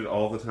 I read it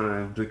all the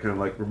time to kind of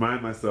like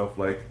remind myself,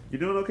 like, you're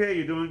doing okay,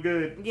 you're doing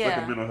good. It's like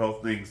Yeah. a mental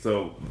health thing.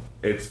 So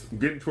it's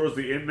getting towards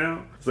the end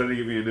now, so I need to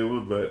give me a new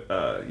one.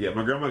 But yeah,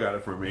 my grandma got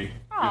it for me.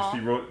 Aw. And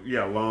she wrote,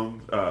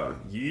 long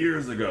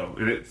years ago,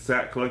 and it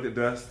collected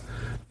dust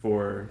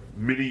for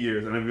many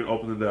years. I never even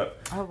opened it up.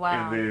 Oh,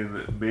 wow. And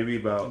then maybe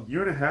about a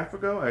year and a half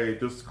ago, I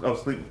was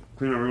cleaning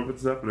my room and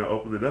stuff, and I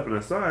opened it up and I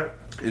saw it,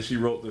 and she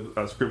wrote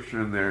the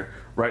scripture in there: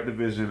 write the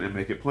vision and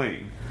make it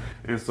plain.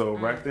 And so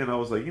right then I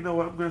was like, you know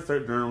what, I'm gonna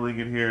start journaling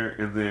in here.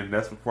 And then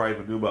that's before I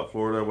even knew about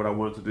Florida, what I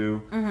wanted to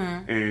do.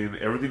 And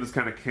everything just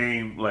kind of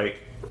came like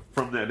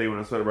from that day when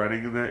I started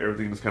writing in there.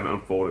 Everything just kind of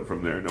unfolded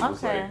from there, and I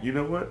was Okay. like, you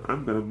know what,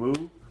 I'm gonna move.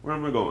 Where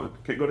am I going?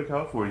 Can't go to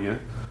California.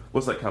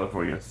 What's like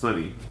California?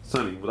 Sunny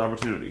with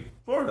opportunity.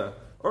 Florida,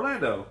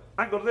 Orlando.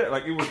 I can go to there.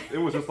 Like it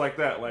was just like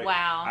that. Like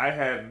Wow. I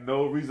had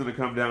no reason to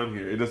come down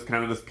here. It just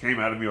kind of just came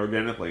out of me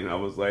organically, and I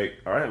was like,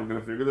 all right, I'm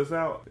gonna figure this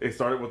out. It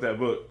started with that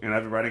book, and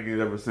I've been writing it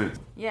ever since.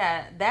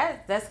 Yeah,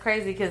 that's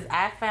crazy because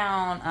I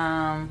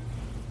found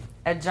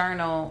a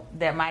journal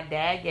that my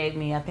dad gave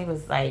me. I think it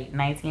was like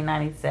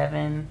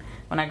 1997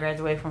 when I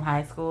graduated from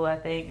high school. I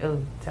think.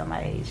 Oh, tell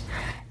my age.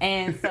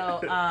 And so,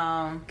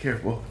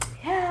 Careful.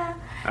 yeah.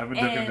 I've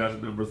been looking down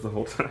the numbers the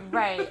whole time.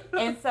 Right.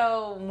 And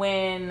so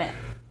when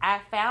I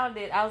found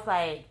it, I was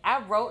like,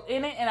 I wrote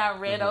in it and I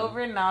read over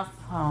it, and I was,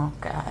 oh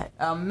God,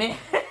 a minute.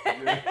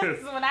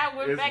 When I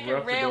went It's back rough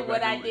and to read go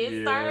what back I and-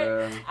 did start,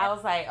 yeah. I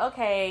was like,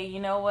 okay, you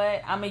know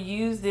what? I'm gonna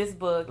use this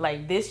book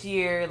like this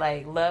year,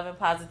 like love and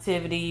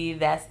positivity.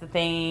 That's the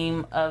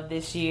theme of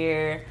this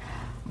year.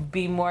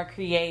 Be more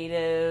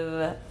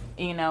creative.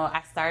 You know,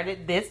 I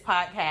started this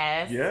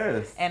podcast.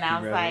 Yes. And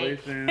I was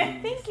like,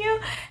 Congratulations. thank you.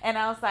 And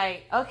I was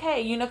like,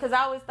 okay, you know, because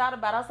I always thought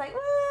about it. I was like,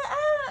 well, I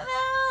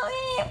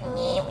don't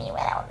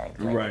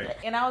know. Right.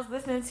 And I was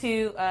listening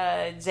to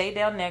Jay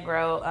Del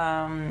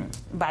Negro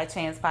by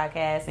Chance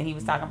podcast, and he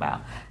was talking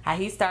about how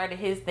he started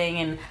his thing.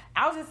 And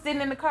I was just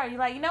sitting in the car. You're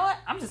like, you know what?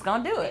 I'm just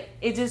going to do it.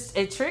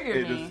 It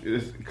triggered me.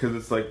 Because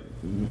it's like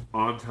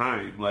on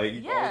time. Like,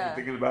 you've always Yeah. been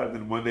thinking about it,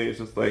 then one day it's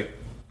just like,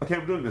 okay,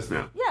 I'm doing this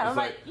now. Yeah, I was It's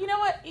like, you know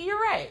what? You're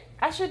right.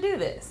 I should do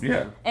this.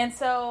 Yeah. And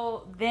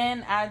so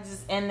then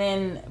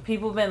then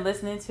people have been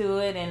listening to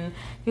it, and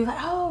you're like,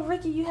 oh,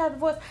 Ricky, you have the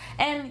voice.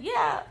 And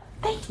yeah,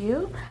 thank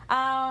you.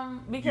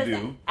 Because You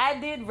do. I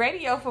did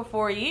radio for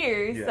 4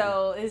 years, Yeah.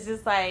 so it's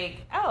just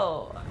like,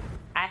 oh,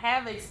 I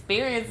have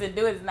experience in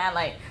doing it. It's not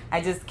like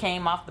I just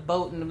came off the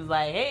boat and was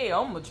like, hey,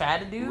 I'm going to try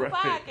to do Right. a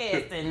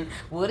podcast, and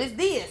what is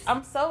this?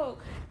 I'm so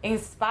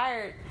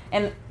inspired,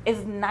 and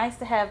it's nice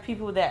to have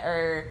people that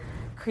are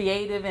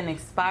creative and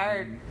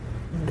inspired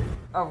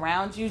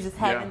around you, just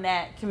having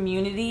Yeah. that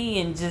community,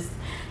 and just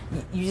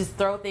you just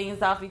throw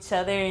things off each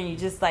other, and you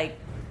just like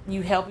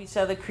you help each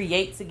other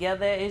create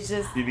together. It's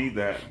just You need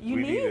that. You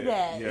We need it.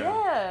 that,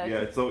 yeah. Yeah,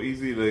 it's so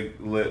easy to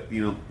let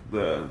the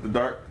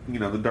dark,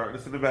 the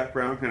darkness in the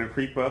background kind of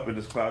creep up and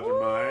just cloud your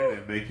mind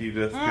and make you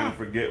just kind of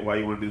forget why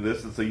you want to do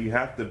this. And so you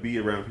have to be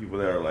around people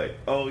that are like,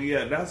 oh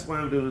yeah, that's why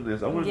I'm doing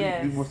this. I want to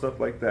Yes. do more stuff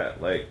like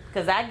that. Like,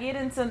 because I get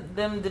into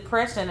them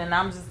depression, and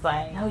I'm just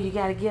like, oh, you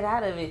got to get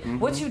out of it.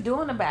 What you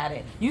doing about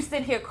it? You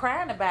sit here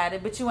crying about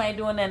it, but you ain't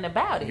doing nothing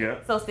about it. Yeah.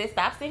 So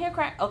stop sitting here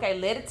crying. Okay,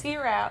 let it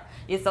tear out.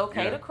 It's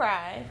okay Yeah. to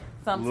cry look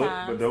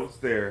sometimes. but don't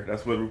stare.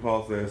 That's what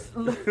RuPaul says.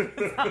 Don't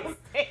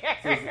stare.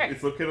 So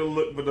it's okay to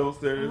look but don't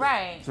stare. There's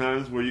Right.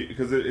 times where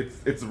because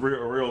it's a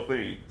real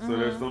thing. So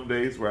there's some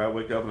days where I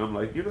wake up and I'm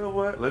like, you know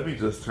what? Let me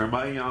just turn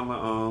my Iyanla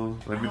on.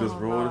 Let me just Oh,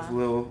 roll this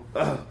Lord.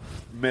 little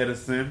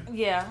medicine.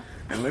 Yeah.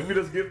 And let me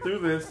just get through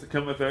this.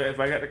 If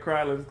I got to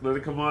cry, let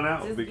it come on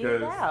out, Just get it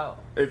because out.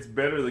 it's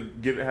better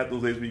to have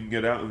those days where you can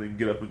get out and then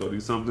get up and go do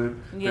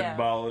something Yeah. than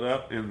bottle it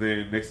up, and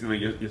then next thing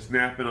you're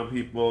snapping on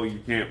people. You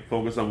can't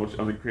focus on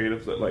on the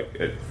creative stuff. Like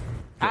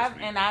I've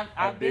been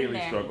daily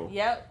there. struggle.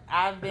 Yep,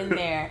 I've been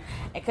there,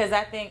 because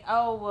I think,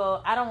 oh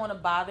well, I don't want to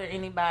bother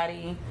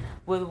anybody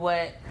with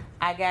what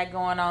I got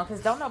going on,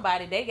 because don't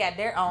nobody, they got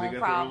their own They got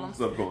problems.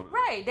 their own stuff going on.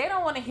 Right, they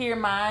don't want to hear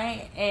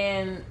mine,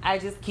 and I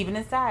just keep it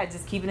inside,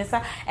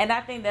 and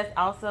I think that's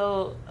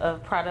also a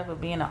product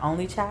of being an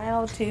only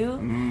child too,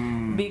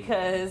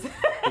 because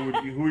who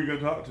are you gonna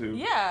talk to?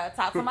 yeah,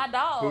 talk to my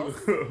dogs.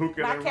 Who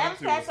can I My run cabbage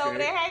to, patch over okay?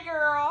 there, hey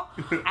girl.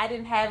 I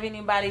didn't have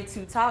anybody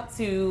to talk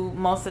to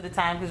most of the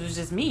time because it was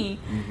just me.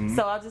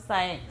 So I was just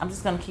like, I'm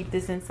just gonna keep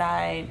this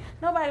inside.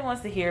 Nobody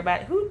wants to hear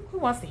about it. Who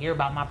wants to hear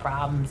about my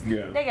problems?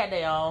 Yeah. They got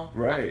their own.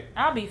 Right.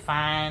 I'll be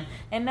fine.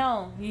 And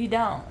no, you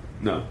don't.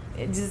 No.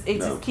 It just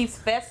No. keeps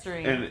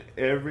festering. And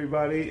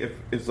everybody, if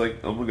it's like,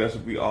 oh my gosh,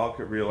 if we all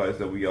could realize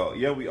that we all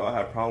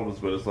have problems,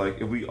 but it's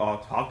like if we all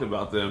talked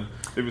about them,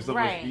 it'd be so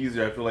Right. much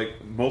easier. I feel like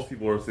most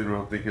people are sitting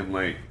around thinking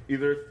like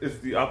either it's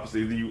the opposite,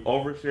 either you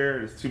overshare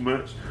and it's too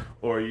much,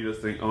 or you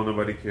just think, oh,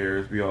 nobody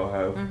cares. We all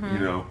have, you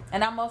know.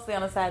 And I'm mostly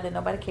on the side that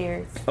nobody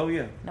cares. Oh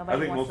yeah, Nobody I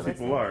think wants most to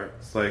people listen. are.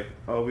 It's like,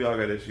 oh, we all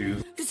got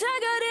issues. Cause I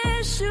got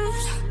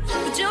issues,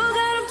 but you got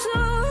them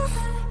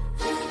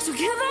too. So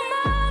give them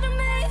all to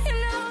me,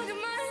 and I'll give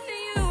mine to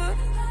you.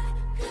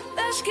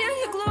 Let's get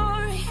the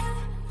glory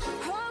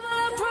of all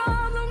our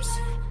problems.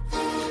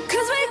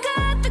 Cause we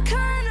got the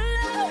kind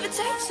of love it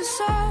takes to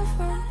solve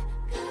them.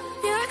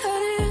 Yeah, I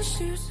got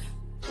issues.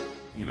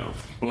 You know,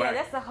 Yeah, black,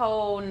 that's a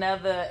whole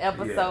nother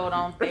episode Yeah.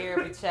 on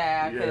therapy,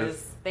 child. Because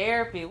Yes.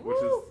 therapy, which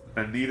is woo.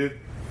 a needed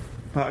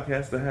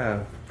podcast to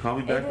have. Call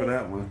me back It for is.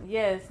 that one.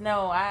 Yes,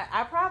 no,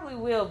 I probably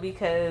will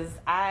because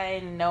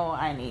I know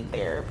I need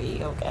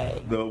therapy,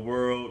 okay? The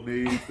world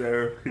needs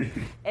therapy.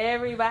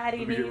 Everybody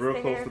Let me needs get real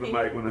therapy. close to the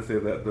mic when I say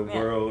that. The Yeah.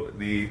 world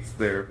needs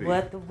therapy.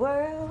 What the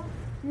world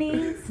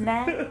needs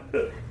now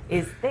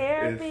is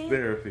therapy. It's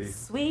therapy.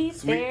 Sweet,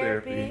 Sweet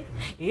therapy.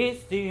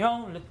 It's the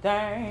only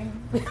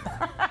thing.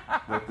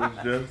 Like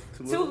there's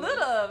just Too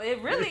little of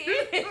it really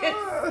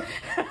is.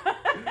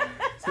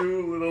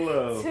 Too little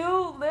love.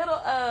 Too little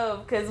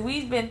of, because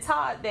we've been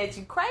taught that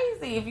you're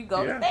crazy if you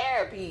go Yeah. to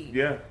therapy.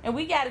 Yeah. And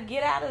we got to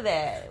get out of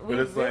that. We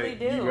But it's really like,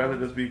 do. you'd rather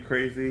just be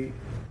crazy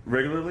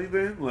regularly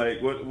then?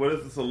 Like, what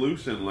is the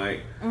solution?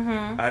 Like,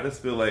 I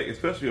just feel like,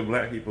 especially with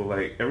black people,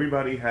 like,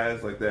 everybody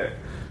has, like, that.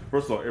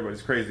 First of all,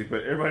 everybody's crazy,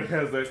 but everybody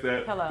has, like,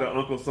 that, Hello. the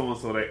uncle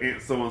so-and-so, that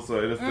aunt so-and-so.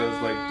 It just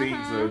does, like,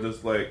 things that are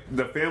just, like,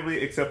 the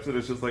family accepts it.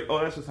 It's just like, oh,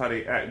 that's just how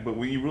they act. But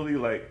when you really,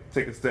 like,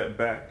 take a step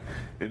back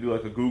and do,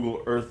 like, a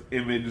Google Earth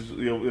image,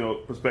 you know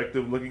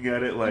perspective looking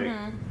at it, like,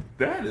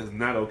 that is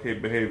not okay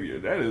behavior.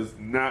 That is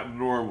not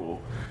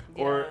normal.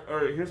 Yeah. Or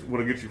here's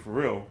what'll get you for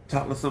real.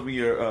 Talk to some of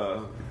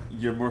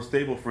your more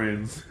stable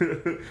friends.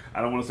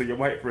 I don't want to say your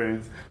white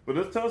friends, but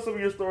let's tell some of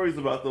your stories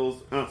about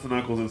those aunts and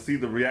uncles and see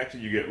the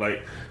reaction you get.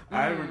 Like,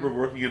 I remember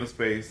working in a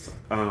space,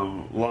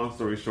 long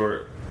story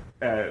short,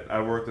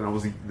 I worked and I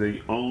was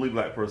the only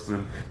black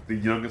person, the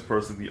youngest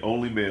person, the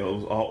only male. It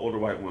was all older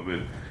white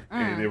women,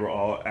 and they were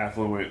all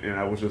affluent, and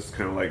I was just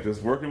kind of like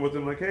just working with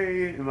them, like,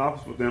 hey, in the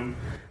office with them,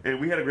 and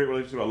we had a great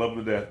relationship. I love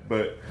them to death,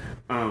 but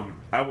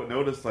I would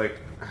notice like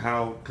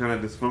how kind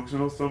of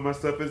dysfunctional some of my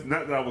stuff is.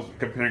 Not that I was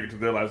comparing it to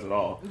their lives at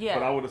all, Yeah.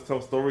 but I would just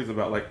tell stories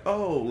about like,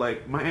 oh,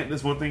 like my aunt,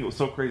 this one thing was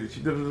so crazy.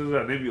 She did,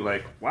 and they'd be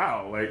like,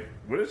 wow, like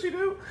what did she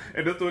do?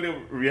 And just the way they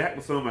would react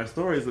to some of my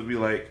stories would be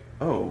like,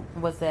 oh,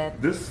 What's that?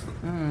 this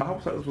I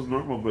thought this was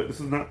normal, but this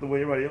is not the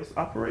way everybody else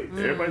operates.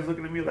 Everybody's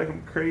looking at me like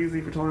I'm crazy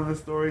for telling this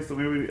story, so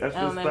maybe I should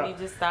Oh, stop. maybe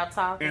just stop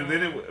talking. And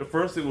then at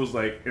first it was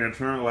like an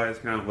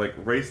internalized kind of like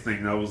race thing.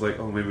 And I was like,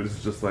 oh, maybe this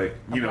is just like,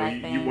 A you know, black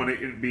you thing. want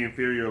to be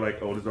inferior,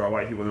 like, oh, these are all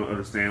white people, don't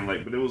understand.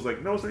 Like, but it was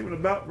like, no, it's not even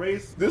about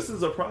race. This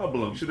is a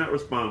problem. You should not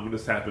respond when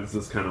this happens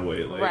this kind of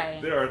way. Like,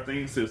 Right. there are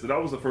things to. So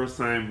that was the first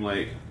time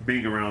like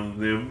being around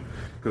them,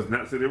 because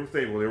not to say they were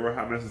stable, they were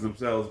hot messes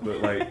themselves,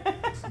 but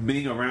like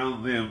being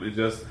around them is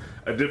just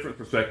a different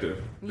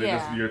perspective than Yeah.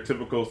 just your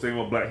typical same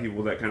old black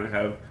people that kind of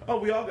have, oh,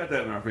 we all got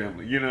that in our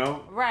family, you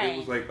know? Right. It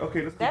was like,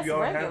 okay, just That's because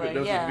we all have it regular,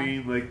 doesn't yeah.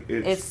 mean like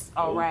It's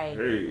all right.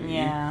 okay.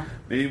 Yeah.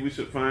 Maybe we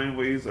should find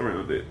ways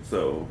around it.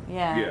 So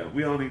Yeah.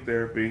 we all need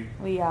therapy.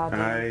 We all do.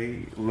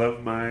 I love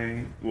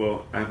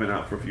I've been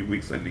out for a few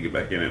weeks. I need to get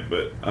back in it,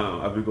 but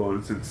I've been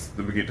going since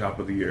the beginning top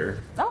of the year.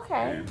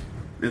 Okay. And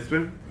it's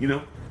been,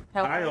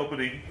 Helpful.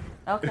 eye-opening.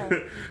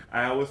 Okay.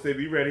 I always say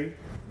be ready,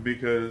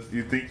 because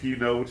you think you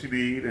know what you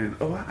need, and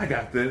I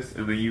got this,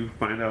 and then you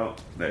find out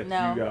that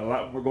No. you got a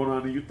lot more going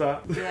on than you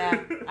thought. Yeah,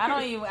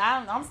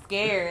 I'm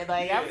scared.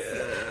 Like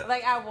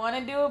I want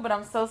to do it, but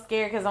I'm so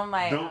scared because I'm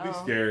like, Don't be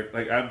oh. scared.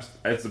 Like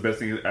it's the best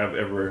thing I've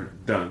ever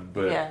done.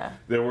 But Yeah.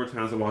 there were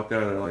times I walked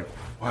out and I'm like,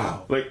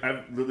 wow. Like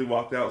I literally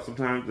walked out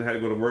sometimes and had to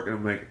go to work, and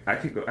I'm like, I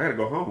gotta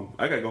go home.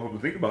 I gotta go home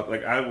and think about it.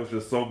 Like I was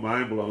just so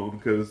mind blown,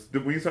 because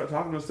when you start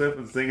talking to yourself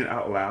and saying it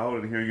out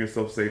loud and hearing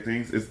yourself say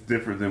things, it's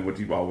different than what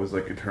you've always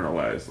like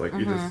internalized. Like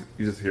you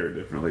just hear it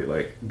differently.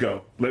 Like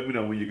go. Let me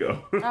know when you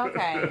go.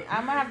 Okay,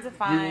 I'm gonna have to We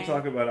find. will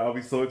talk about it. I'll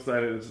be so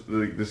excited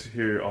to just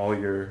hear all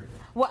your.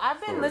 Well, I've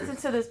been stories. listening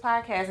to this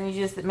podcast, and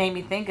you just made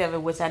me think of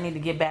it, which I need to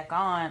get back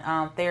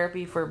on.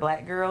 Therapy for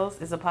Black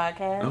Girls is a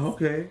podcast. Oh,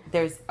 okay.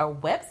 There's a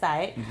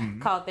website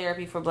called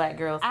Therapy for Black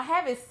Girls. I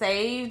have it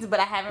saved, but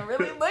I haven't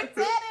really looked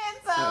at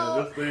it. So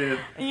Understand.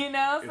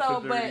 It's so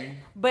a journey.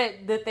 but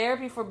the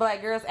Therapy for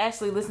Black Girls,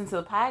 actually listen to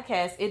the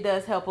podcast. It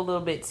does help a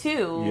little bit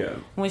too. Yeah.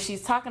 When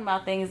she's talking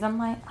about things, I'm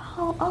like,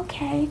 oh,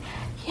 okay,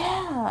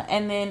 yeah.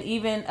 And then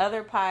even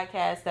other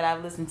podcasts that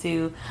I've listened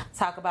to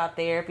talk about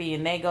therapy,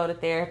 and they go to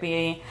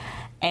therapy,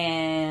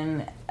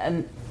 and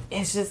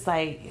it's just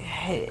like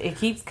it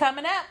keeps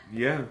coming up.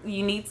 Yeah.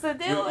 You need to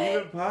do Well, it.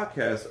 even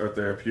podcasts are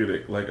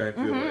therapeutic. Like I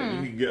feel like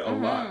you can get a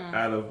lot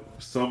out of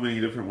so many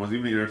different ones,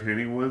 even the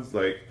entertaining ones.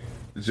 Like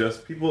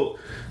just people,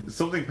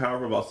 something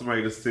powerful about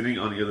somebody just sitting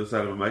on the other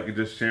side of a mic and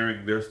just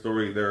sharing their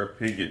story, their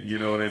opinion. You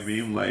know what I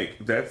mean? Like,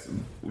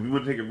 we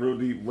want to take it real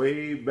deep,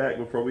 way back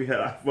before we had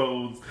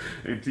iPhones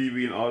and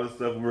TV and all this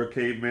stuff. We were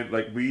cavemen.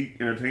 Like, we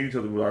entertained each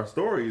other with our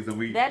stories, and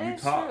we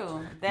talked.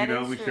 True. That you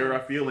know, is we true. shared our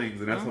feelings,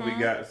 and that's what we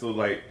got. So,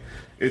 like,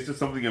 it's just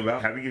something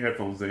about having your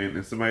headphones in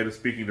and somebody just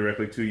speaking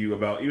directly to you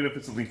about, even if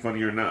it's something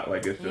funny or not.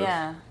 Like, it's just,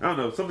 I don't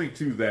know, something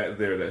to that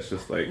there that's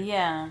just like,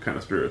 kind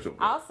of spiritual.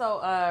 Also,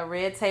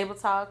 Red Table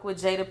Talk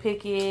with Jada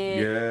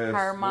Pickett, yes.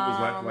 her What was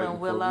mom, life like and before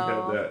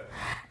Willow. we had that?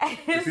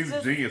 It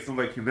seems genius. I'm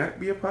like, can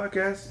that be a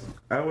podcast?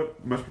 I would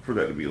much prefer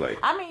that to be like.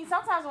 I mean,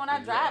 sometimes when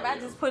I drive, I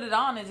just put it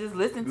on and just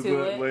listen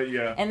to it.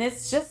 And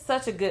it's just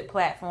such a good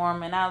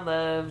platform, and I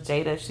love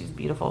Jada. She's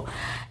beautiful.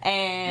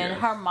 And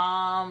her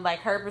mom,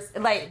 like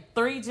like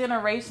 3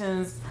 generations,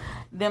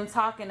 them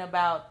talking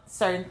about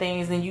certain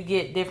things, and you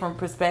get different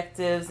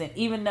perspectives. And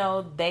even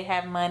though they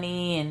have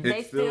money and it's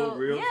they still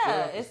real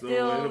stuff. it's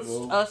still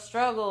relatable. a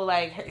struggle.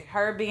 Like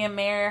her being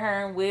married,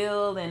 her and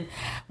Will, and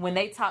when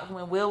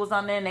Will was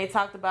on there and they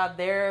talked about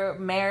their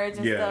marriage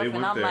and stuff,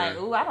 and I'm like,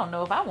 ooh, I don't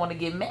know if I want to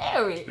get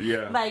married.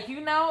 Yeah. Like,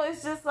 you know,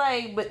 it's just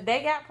like, but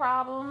they got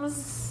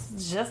problems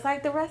just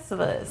like the rest of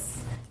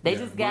us. They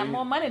just got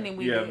more money than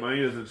we do. Yeah,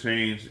 money doesn't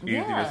change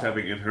anything that's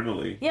happening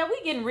internally. Yeah, we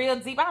getting real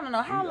deep. I don't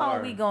know how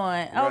long we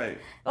going. Right.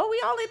 Oh,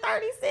 we only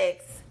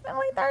 36.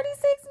 Only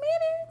 36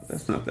 minutes.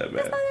 That's not that bad.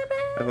 That's not that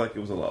bad. I feel like it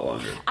was a lot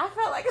longer. I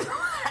felt like I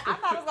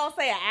thought I was gonna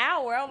say an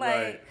hour. I'm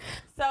like,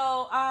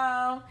 so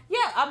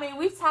yeah. I mean,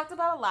 we've talked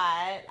about a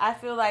lot. I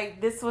feel like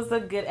this was a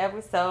good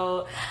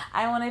episode.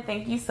 I want to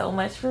thank you so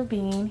much for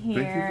being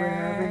here. Thank you for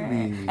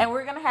having me. And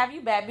we're gonna have you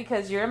back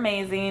because you're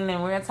amazing,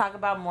 and we're gonna talk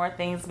about more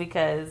things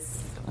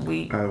because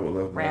we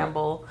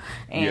ramble.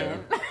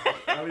 And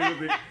I don't even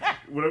think,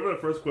 whatever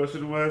the first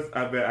question was,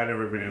 I bet I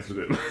never even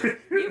answered it.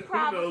 You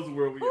probably, who knows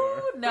where we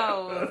are? Who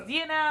knows?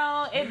 You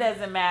know, it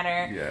doesn't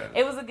matter. Yeah.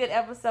 It was a good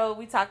episode.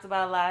 We talked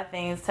about a lot of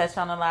things, touched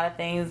on a lot of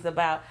things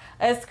about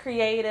us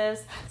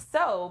creatives.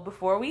 So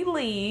before we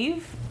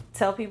leave,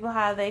 tell people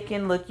how they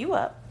can look you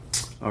up.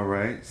 All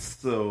right.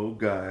 So,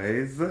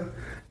 guys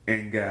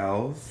and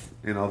gals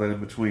and all that in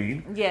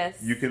between.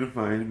 Yes. You can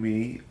find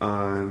me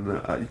on,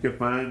 on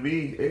Instagram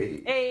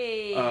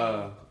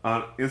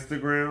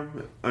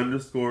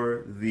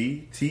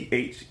 _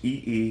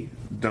 THEE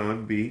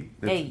Don B.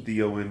 That's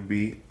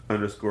DONB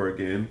 _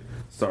 again.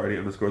 Sorry, the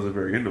underscores are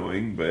very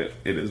annoying, but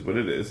it is what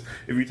it is.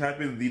 If you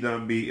type in the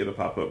Don B, it'll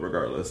pop up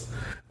regardless.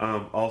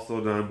 Also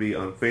Don B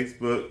on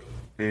Facebook,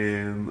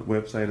 and the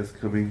website is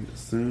coming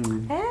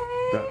soon. Hey.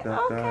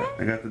 Okay.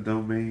 I got the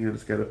domain. I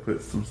just got to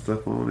put some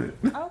stuff on it.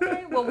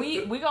 Okay. Well,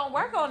 we gonna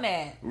work on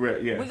that.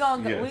 Right. Yes. We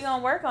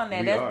gonna work on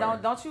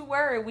that. Don't you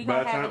worry. We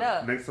gonna have it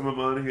up. Next time I'm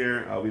on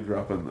here, I'll be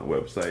dropping the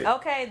website.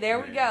 Okay. There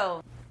we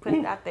go. Put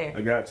it out there.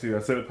 I got to. I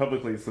said it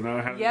publicly, so now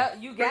I have. Yep,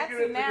 you got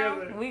to now.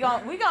 Together. We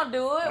gonna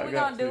do it. We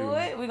gonna do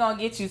it. We gonna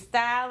get you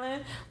styling.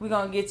 We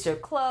gonna get your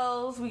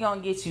clothes. We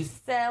gonna get you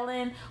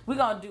selling. We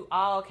gonna do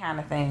all kind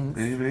of things.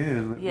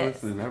 Amen.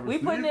 Yes, Listen, we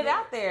putting it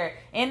out there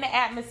in the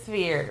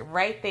atmosphere,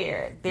 right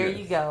there. There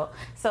you go.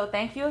 So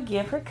thank you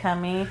again for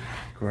coming.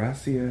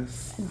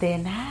 Gracias. De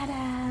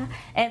nada.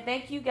 And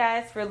thank you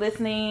guys for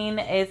listening.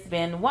 It's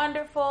been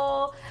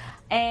wonderful.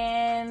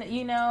 And,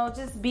 you know,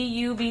 just be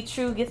you, be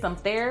true, get some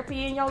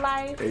therapy in your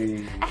life.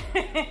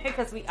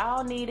 Because we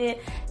all need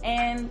it.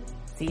 And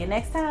see you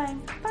next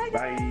time. Bye,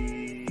 guys.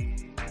 Bye.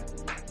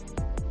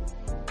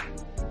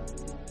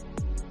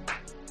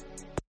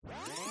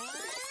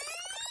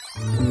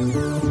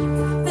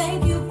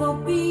 Thank you for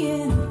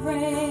being a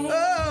friend.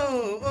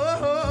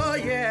 Oh,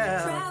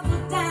 yeah.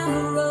 Travel down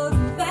the road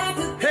and back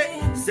again.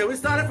 Hey, so we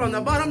started from the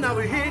bottom, now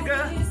we're here,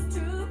 girl. It's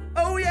true.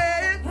 Oh,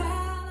 yeah.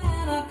 Pal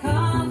and a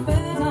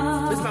confidant.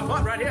 This is my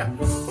part right here.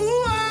 Ooh,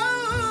 oh.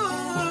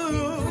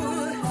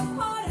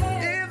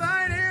 If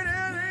I did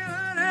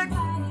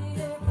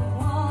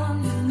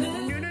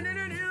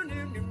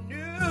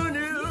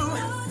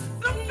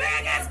the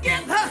biggest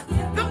gift,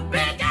 the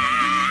biggest.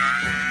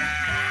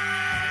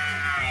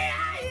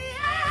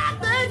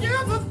 Thank you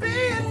for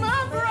being my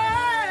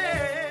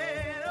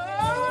friend.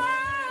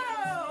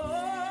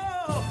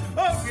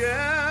 Oh,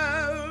 yeah.